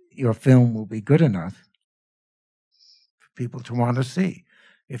that your film will be good enough for people to want to see.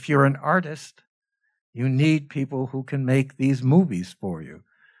 If you're an artist, you need people who can make these movies for you.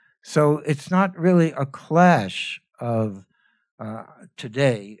 So it's not really a clash of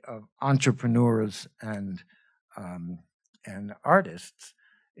today of entrepreneurs and artists.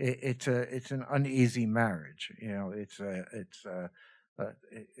 It's an uneasy marriage. You know, it's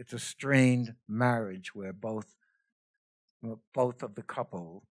a strained marriage where both of the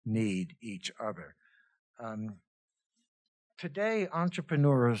couple need each other. Today,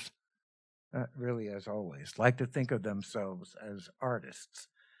 entrepreneurs, really as always, like to think of themselves as artists.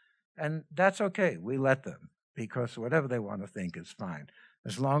 And that's okay. We let them, because whatever they want to think is fine,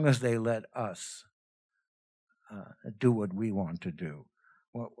 as long as they let us do what we want to do.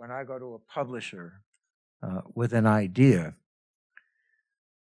 When I go to a publisher with an idea,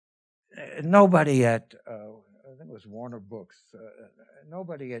 nobody at, I think it was Warner Books,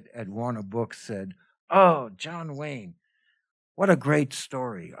 nobody at Warner Books said, "Oh, John Wayne, what a great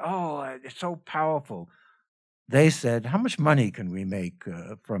story. Oh, it's so powerful." They said, "How much money can we make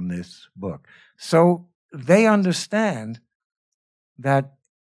from this book?" So they understand that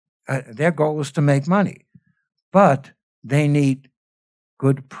their goal is to make money, but they need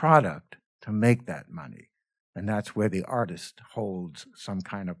good product to make that money. And that's where the artist holds some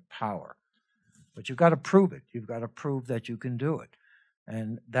kind of power. But you've got to prove it. You've got to prove that you can do it.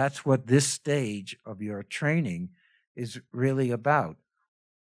 And that's what this stage of your training is really about.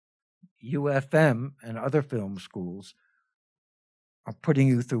 UFM and other film schools are putting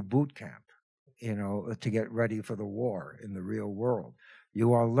you through boot camp, you know, to get ready for the war in the real world.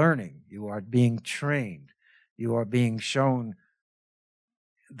 You are learning. You are being trained. You are being shown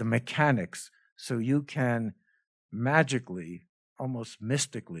the mechanics so you can magically, almost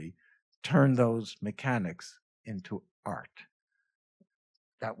mystically, turn those mechanics into art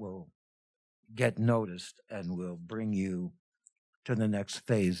that will get noticed and will bring you to the next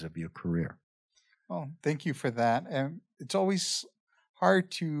phase of your career. Well, thank you for that. It's always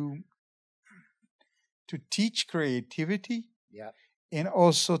hard to teach creativity, and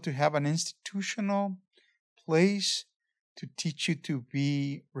also to have an institutional place to teach you to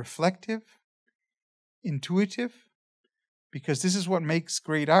be reflective, intuitive, because this is what makes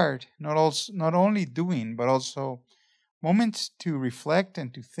great art. Not only doing, but also moments to reflect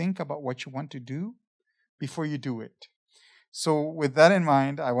and to think about what you want to do before you do it. So with that in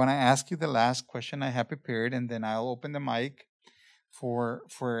mind, I want to ask you the last question I have prepared, and then I'll open the mic for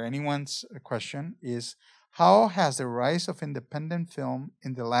anyone's question, is how has the rise of independent film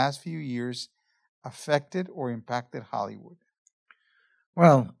in the last few years affected or impacted Hollywood?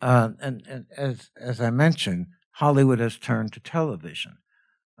 Well, and as I mentioned, Hollywood has turned to television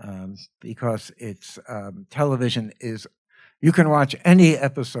because it's television is, you can watch any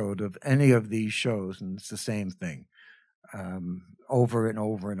episode of any of these shows and it's the same thing over and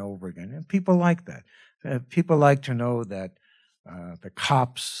over and over again. And people like that. People like to know that the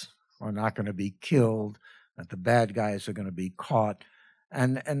cops are not going to be killed, that the bad guys are going to be caught,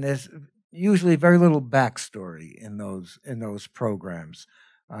 and there's usually very little backstory in those programs.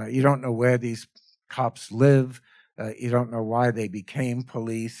 You don't know where these cops live. You don't know why they became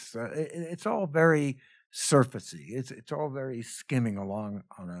police. It's all very surfacey. It's all very skimming along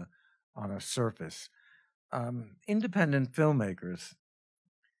on a surface. Independent filmmakers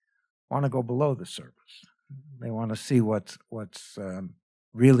want to go below the surface. They want to see what's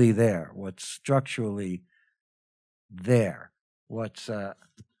really there, what's structurally there, what's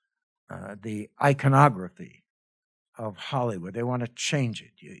the iconography of Hollywood. They want to change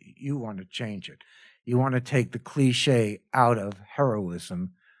it. You want to change it. You want to take the cliche out of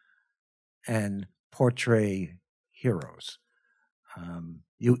heroism and portray heroes.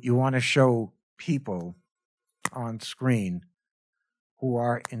 You want to show people on screen who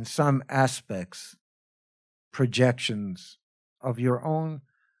are in some aspects projections of your own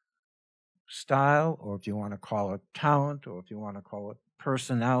style, or if you want to call it talent, or if you want to call it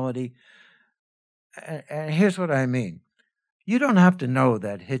personality. And here's what I mean. You don't have to know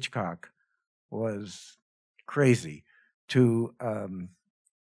that Hitchcock was crazy to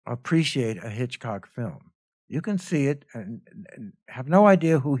appreciate a Hitchcock film. You can see it and have no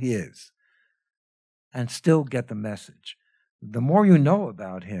idea who he is and still get the message. The more you know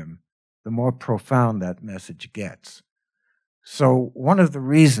about him, the more profound that message gets. So one of the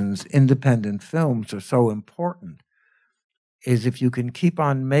reasons independent films are so important is if you can keep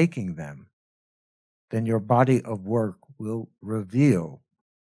on making them, then your body of work will reveal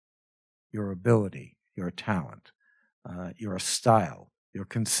your ability, your talent, your style, your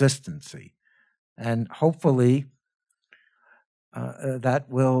consistency, and hopefully that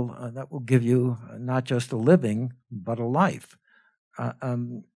will give you not just a living but a life.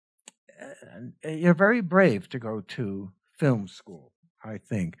 You're very brave to go to film school, I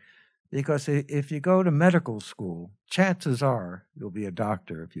think, because if you go to medical school, chances are you'll be a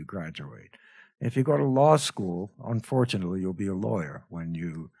doctor if you graduate. If you go to law school, unfortunately, you'll be a lawyer when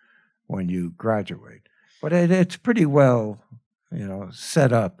you graduate. But it's pretty well,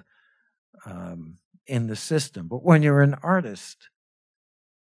 set up in the system. But when you're an artist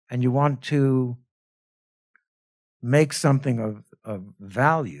and you want to make something of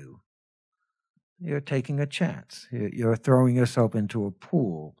value, you're taking a chance. You're throwing yourself into a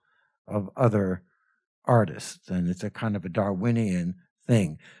pool of other artists, and it's a kind of a Darwinian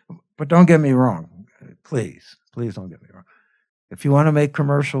thing. But don't get me wrong. Please don't get me wrong. If you want to make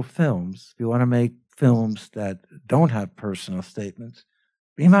commercial films, if you want to make films that don't have personal statements,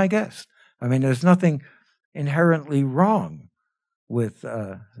 be my guest. I mean, there's nothing inherently wrong with,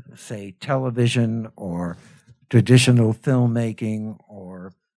 say, television or traditional filmmaking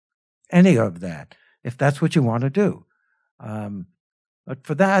or any of that, if that's what you want to do. But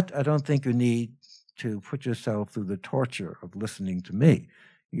for that, I don't think you need to put yourself through the torture of listening to me.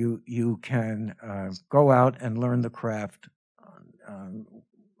 You can go out and learn the craft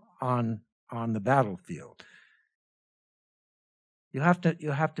on the battlefield. You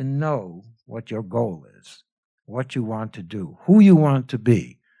have to know what your goal is, what you want to do, who you want to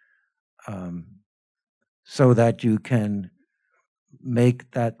be, so that you can make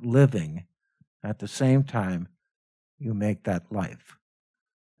that living at the same time you make that life.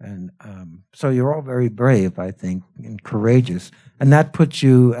 And so you're all very brave, I think, and courageous. And that puts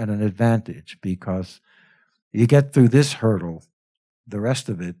you at an advantage because you get through this hurdle, the rest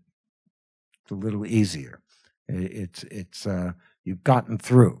of it's a little easier. It's you've gotten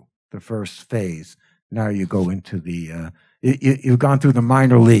through the first phase. Now you go into the, you've gone through the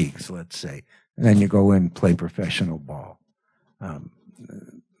minor leagues, let's say, and then you go in and play professional ball.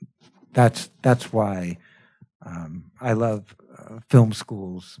 That's why I love film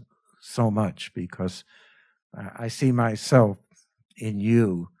schools so much, because I see myself in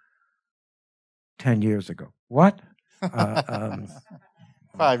you 10 years ago. What? 5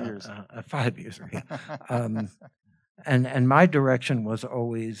 years. 5 years ago. Yeah. And my direction was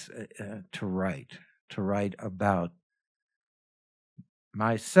always to write about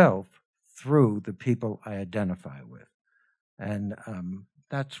myself through the people I identify with. And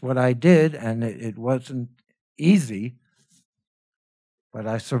that's what I did, and it wasn't easy, but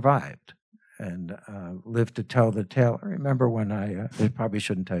I survived and lived to tell the tale. I remember when I probably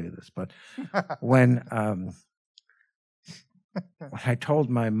shouldn't tell you this, but when I told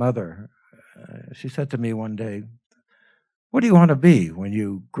my mother, she said to me one day, "What do you want to be when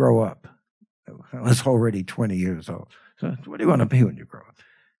you grow up?" I was already 20 years old. So, "What do you want to be when you grow up?"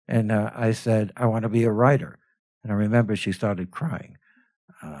 And I said, "I want to be a writer." And I remember she started crying.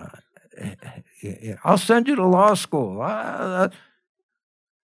 "I'll send you to law school.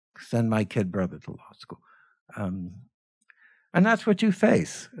 Send my kid brother to law school." And that's what you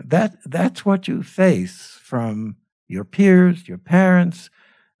face. That's what you face from your peers, your parents,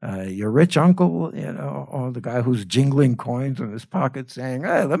 your rich uncle, or the guy who's jingling coins in his pocket saying,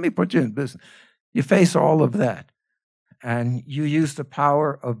 "Hey, let me put you in business." You face all of that. And you use the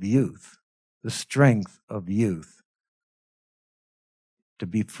power of youth, the strength of youth, to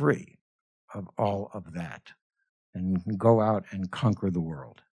be free of all of that and go out and conquer the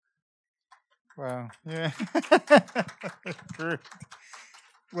world. Wow. Yeah. True.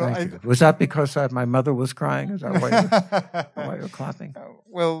 Well, thank you. Was that because my mother was crying? Is that why you're clapping?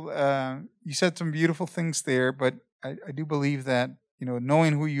 Well, you said some beautiful things there, but I do believe that,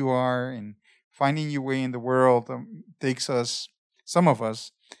 knowing who you are and finding your way in the world takes some of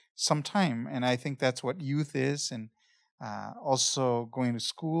us, some time. And I think that's what youth is. And also going to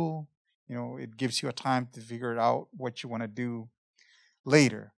school, it gives you a time to figure out what you want to do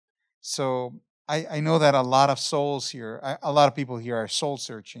later. So I know that a lot of souls here, a lot of people here are soul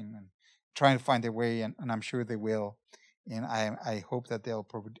searching and trying to find their way, and I'm sure they will. And I hope that they'll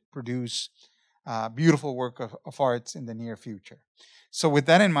produce beautiful work of arts in the near future. So, with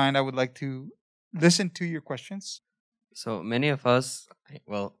that in mind, I would like to listen to your questions. So many of us,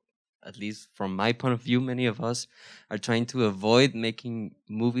 well, at least from my point of view, many of us are trying to avoid making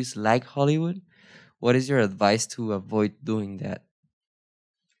movies like Hollywood. What is your advice to avoid doing that?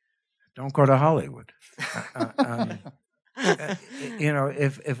 Don't go to Hollywood.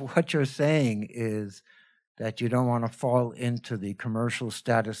 If what you're saying is that you don't want to fall into the commercial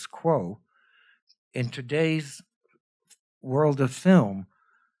status quo, in today's world of film,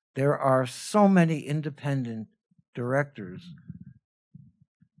 there are so many independent directors,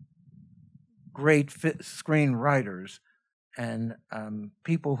 great screenwriters, and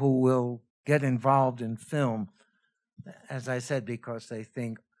people who will get involved in film, as I said, because they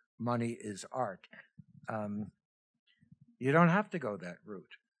think money is art. You don't have to go that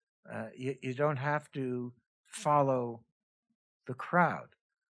route. You don't have to follow the crowd.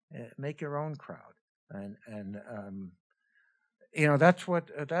 Make your own crowd, and that's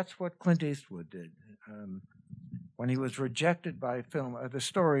what Clint Eastwood did. When he was rejected by film, the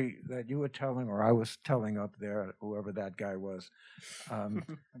story that you were telling, or I was telling up there, whoever that guy was,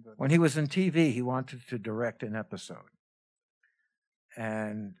 when he was in TV, he wanted to direct an episode.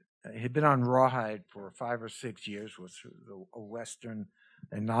 And he'd been on Rawhide for 5 or 6 years, was a Western,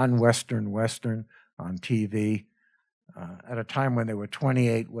 a non-Western Western on TV, at a time when there were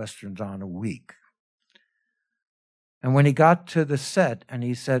 28 Westerns on a week. And when he got to the set and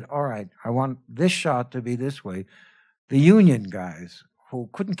he said, all right, I want this shot to be this way, the union guys, who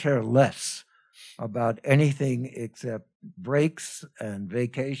couldn't care less about anything except breaks and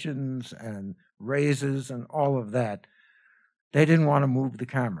vacations and raises and all of that, they didn't want to move the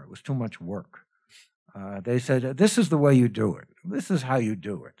camera. It was too much work. They said, this is the way you do it. This is how you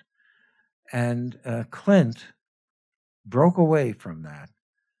do it. And Clint broke away from that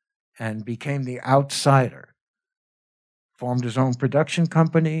and became the outsider, formed his own production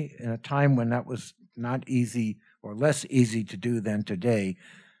company in a time when that was not easy or less easy to do than today.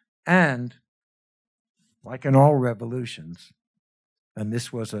 And like in all revolutions, and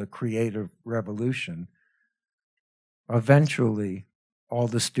this was a creative revolution, eventually all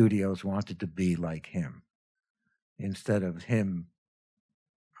the studios wanted to be like him instead of him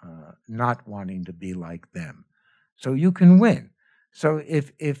not wanting to be like them. So you can win. So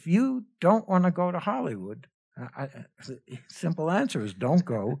if you don't want to go to Hollywood, simple answer is don't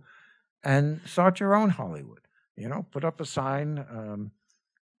go and start your own Hollywood. Put up a sign.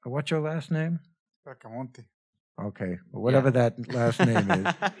 What's your last name? Bracamonte. Okay, whatever that last name is.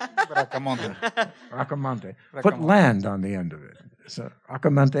 Bracamonte. Bracamonte. Put land on the end of it. So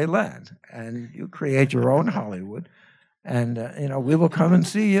Bracamonte land. And you create your own Hollywood. And, we will come and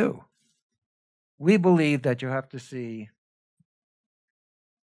see you. We believe that you have to see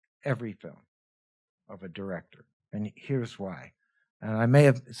every film of a director. And here's why.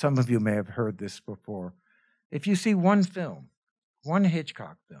 And some of you may have heard this before. If you see one film, one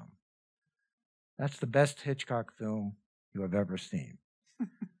Hitchcock film, that's the best Hitchcock film you have ever seen.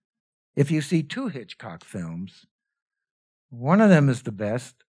 If you see 2 Hitchcock films, one of them is the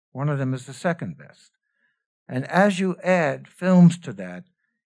best, one of them is the second best. And as you add films to that,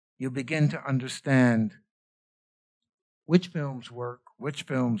 you begin to understand which films work, which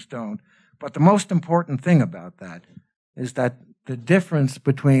films don't. But the most important thing about that is that the difference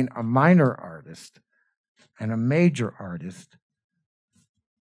between a minor artist and a major artist,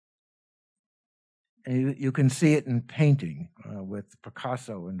 and you can see it in painting with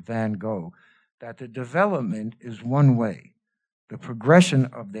Picasso and Van Gogh, that the development is one way. The progression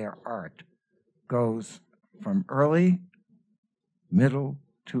of their art goes from early, middle,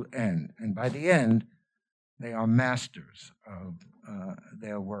 to end. And by the end, they are masters of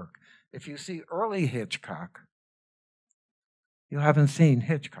their work. If you see early Hitchcock, you haven't seen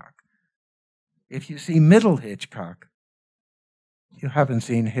Hitchcock. If you see middle Hitchcock, you haven't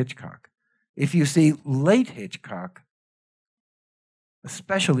seen Hitchcock. If you see late Hitchcock,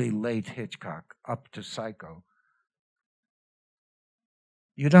 especially late Hitchcock up to Psycho,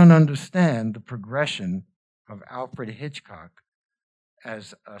 you don't understand the progression of Alfred Hitchcock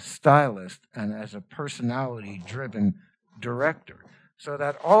as a stylist and as a personality-driven director, so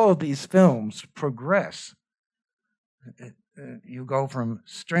that all of these films progress. You go from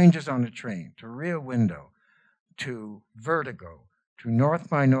Strangers on a Train to Rear Window to Vertigo to North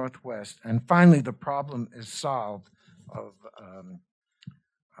by Northwest, and finally the problem is solved of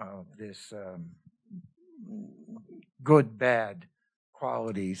this good, bad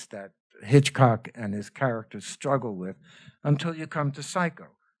qualities that Hitchcock and his characters struggle with until you come to Psycho,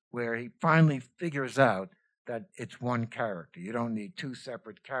 where he finally figures out that it's one character. You don't need two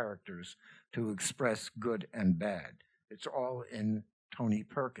separate characters to express good and bad. It's all in Tony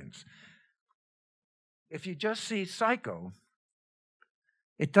Perkins. If you just see Psycho,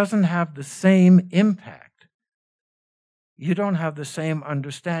 it doesn't have the same impact. You don't have the same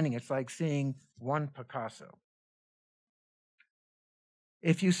understanding. It's like seeing one Picasso.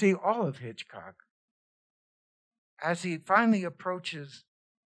 If you see all of Hitchcock, as he finally approaches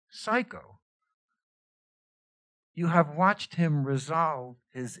Psycho, you have watched him resolve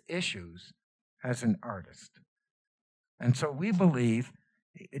his issues as an artist. And so we believe,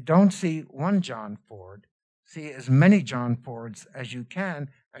 don't see one John Ford, see as many John Fords as you can,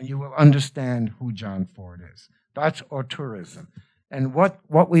 and you will understand who John Ford is. That's auteurism. And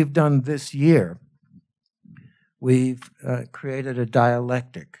what we've done this year, we've created a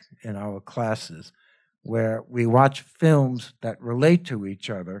dialectic in our classes where we watch films that relate to each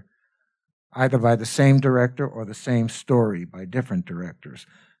other, either by the same director or the same story by different directors,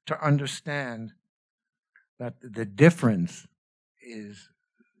 to understand that the difference is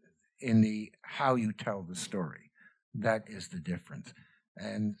in the how you tell the story. That is the difference.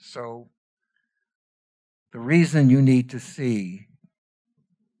 And so the reason you need to see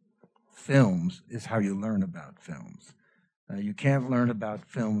films is how you learn about films. You can't learn about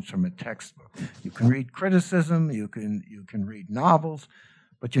films from a textbook. You can read criticism, you can read novels,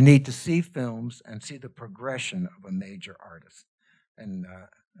 but you need to see films and see the progression of a major artist. And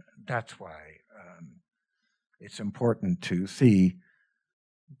that's why it's important to see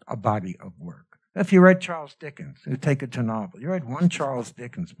a body of work. If you read Charles Dickens, you take it to novel. You read one Charles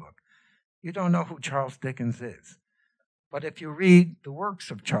Dickens book, you don't know who Charles Dickens is. But if you read the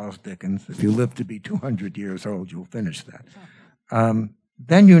works of Charles Dickens, if you live to be 200 years old, you'll finish that.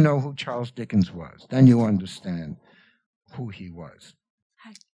 Then you know who Charles Dickens was. Then you understand who he was.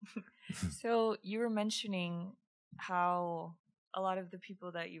 Hi. So you were mentioning how a lot of the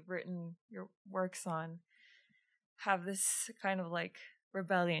people that you've written your works on have this kind of like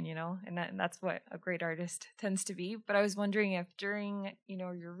rebellion, and that's what a great artist tends to be. But I was wondering if during,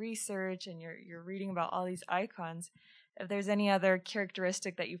 your research and your reading about all these icons, if there's any other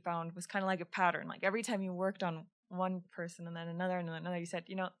characteristic that you found was kind of like a pattern. Like every time you worked on one person and then another, you said,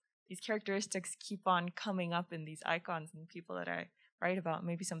 these characteristics keep on coming up in these icons and people that I write about.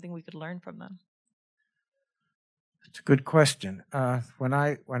 Maybe something we could learn from them. It's a good question. When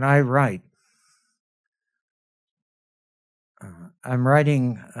I write, I'm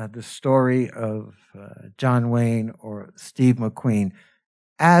writing the story of John Wayne or Steve McQueen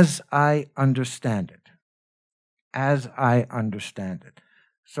as I understand it. As I understand it.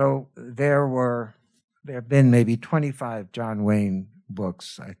 So there have been maybe 25 John Wayne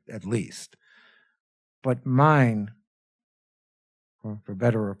books at least. But mine, for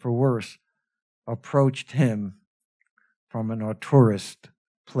better or for worse, approached him from an auteurist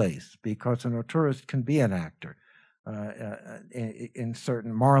place, because an auteurist can be an actor. In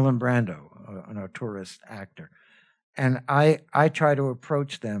certain, Marlon Brando, an auteurist actor. And I try to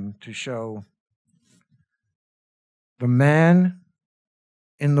approach them to show the man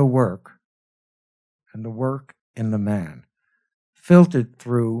in the work and the work in the man, filtered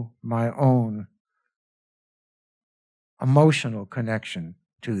through my own emotional connection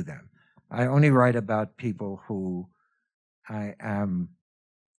to them. I only write about people who I am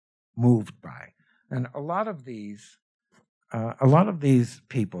moved by. And a lot of these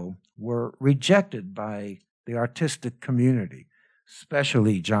people were rejected by the artistic community,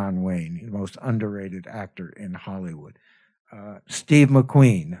 especially John Wayne, the most underrated actor in Hollywood. Steve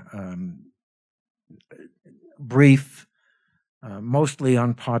McQueen, brief, mostly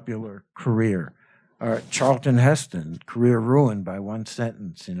unpopular career. Charlton Heston, career ruined by one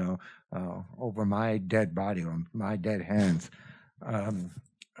sentence, over my dead body, or my dead hands.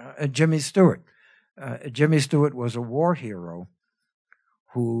 Jimmy Stewart. Jimmy Stewart was a war hero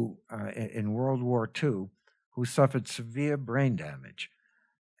who, in World War II, who suffered severe brain damage.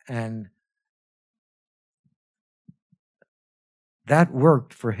 And that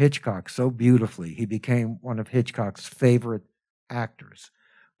worked for Hitchcock so beautifully. He became one of Hitchcock's favorite actors.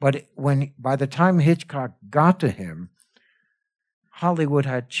 But by the time Hitchcock got to him, Hollywood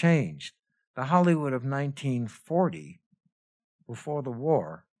had changed. The Hollywood of 1940, before the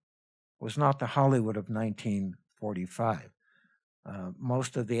war, was not the Hollywood of 1945.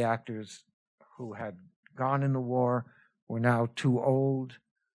 Most of the actors who had gone in the war were now too old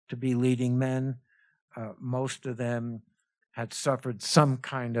to be leading men. Most of them had suffered some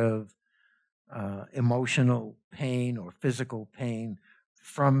kind of emotional pain or physical pain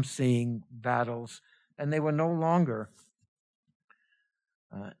from seeing battles, and they were no longer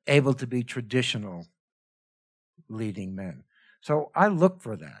able to be traditional leading men. So I look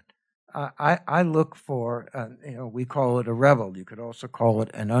for that. I look for, we call it a rebel. You could also call it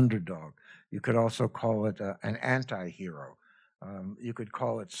an underdog. You could also call it an anti-hero. You could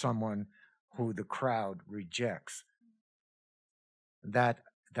call it someone who the crowd rejects. That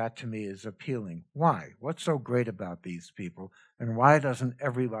to me is appealing. Why? What's so great about these people? And why doesn't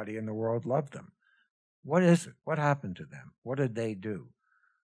everybody in the world love them? What is it? What happened to them? What did they do?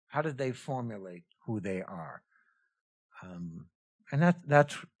 How did they formulate who they are? And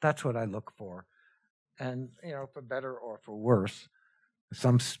that's what I look for. And, for better or for worse.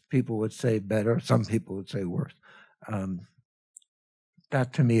 Some people would say better, some people would say worse.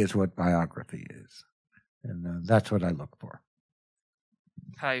 That to me is what biography is. And that's what I look for.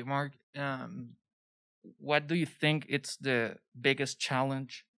 Hi, Mark. What do you think it's the biggest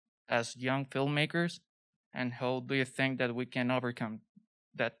challenge as young filmmakers? And how do you think that we can overcome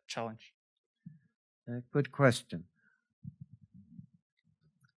that challenge? Good question.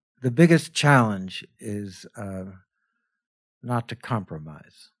 The biggest challenge is not to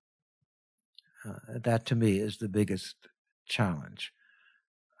compromise. That to me is the biggest challenge.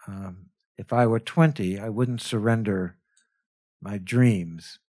 If I were 20, I wouldn't surrender my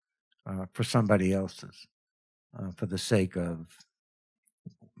dreams for somebody else's, for the sake of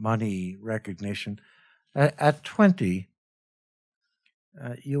money, recognition. At 20,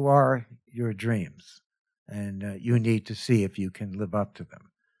 you are your dreams, and you need to see if you can live up to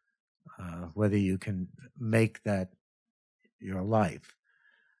them, whether you can make that your life.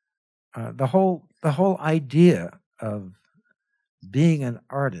 The whole idea of being an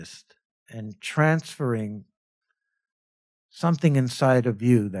artist and transferring something inside of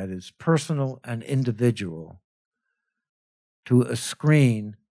you that is personal and individual to a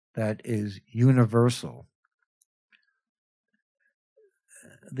screen that is universal.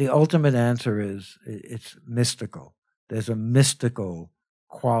 The ultimate answer is it's mystical. There's a mystical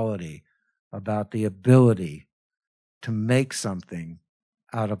quality about the ability to make something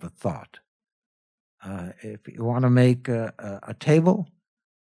out of a thought. If you want to make a table,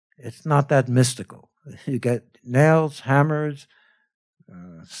 it's not that mystical. You get nails, hammers,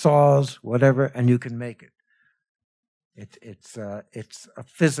 saws, whatever, and you can make it. It's a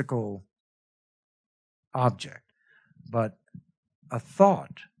physical object, but a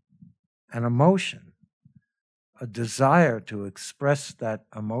thought, an emotion, a desire to express that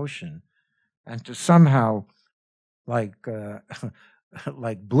emotion, and to somehow, like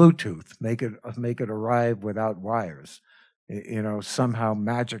Bluetooth, make it arrive without wires, somehow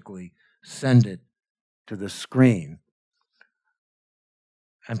magically send it to the screen.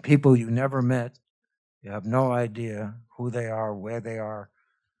 And people you never met, you have no idea who they are, where they are,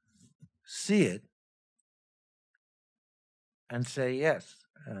 see it and say, yes,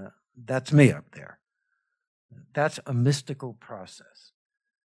 that's me up there. That's a mystical process.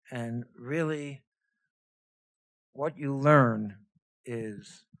 And really, what you learn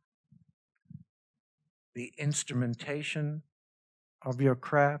is the instrumentation of your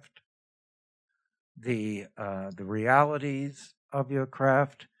craft, the realities of your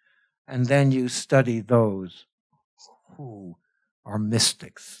craft, and then you study those who are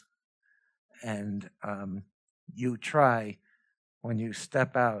mystics. And you try, when you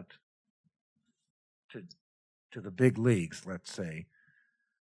step out to the big leagues, let's say,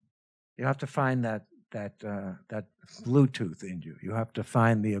 you have to find that Bluetooth in you. You have to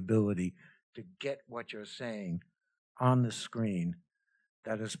find the ability to get what you're saying on the screen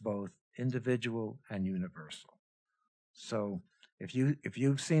that is both individual and universal. So if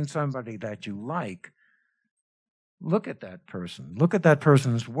you've seen somebody that you like, look at that person. Look at that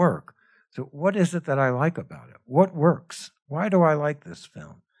person's work. So what is it that I like about it? What works? Why do I like this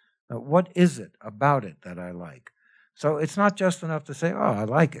film? What is it about it that I like? So it's not just enough to say, oh, I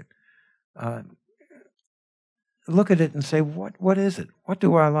like it. Look at it and say, what is it? What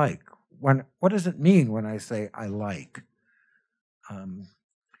do I like? What does it mean when I say I like?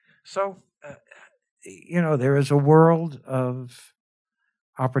 There is a world of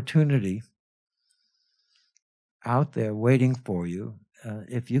opportunity out there waiting for you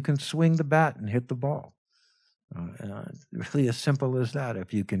if you can swing the bat and hit the ball. Really as simple as that.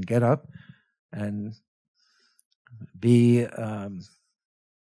 If you can get up and be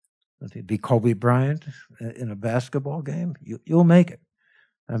Kobe Bryant in a basketball game, you'll make it.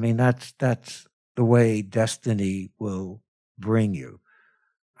 I mean, that's the way destiny will bring you.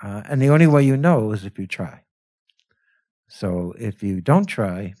 And the only way you know is if you try. So if you don't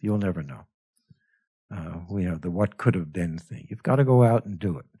try, you'll never know. The what could have been thing. You've got to go out and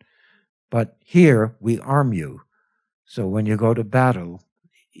do it. But here, we arm you. So when you go to battle,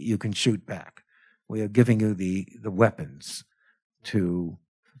 you can shoot back. We are giving you the weapons to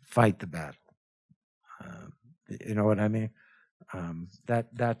fight the battle. You know what I mean?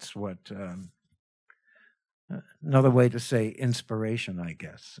 That's what another way to say inspiration, I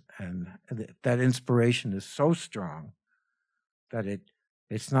guess. And that inspiration is so strong that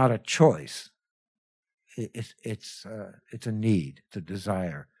it's not a choice. It's a need, it's a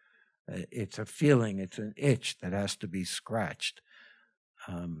desire, it's a feeling, it's an itch that has to be scratched.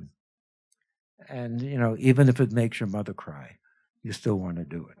 And you know, even if it makes your mother cry, you still want to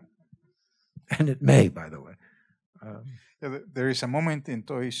do it. And it may, by the way. There is a moment in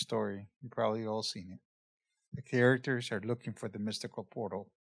Toy Story, you probably all seen it. The characters are looking for the mystical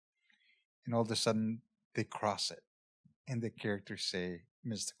portal, and all of a sudden they cross it, and the characters say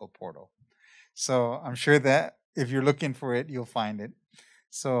mystical portal. So I'm sure that if you're looking for it, you'll find it.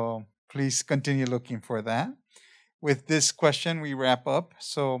 So please continue looking for that. With this question, we wrap up.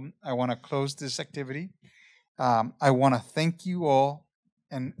 So I want to close this activity. I want to thank you all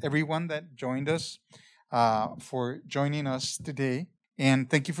and everyone that joined us for joining us today. And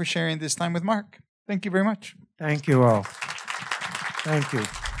thank you for sharing this time with Marc. Thank you very much. Thank you all. Thank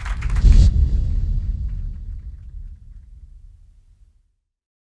you.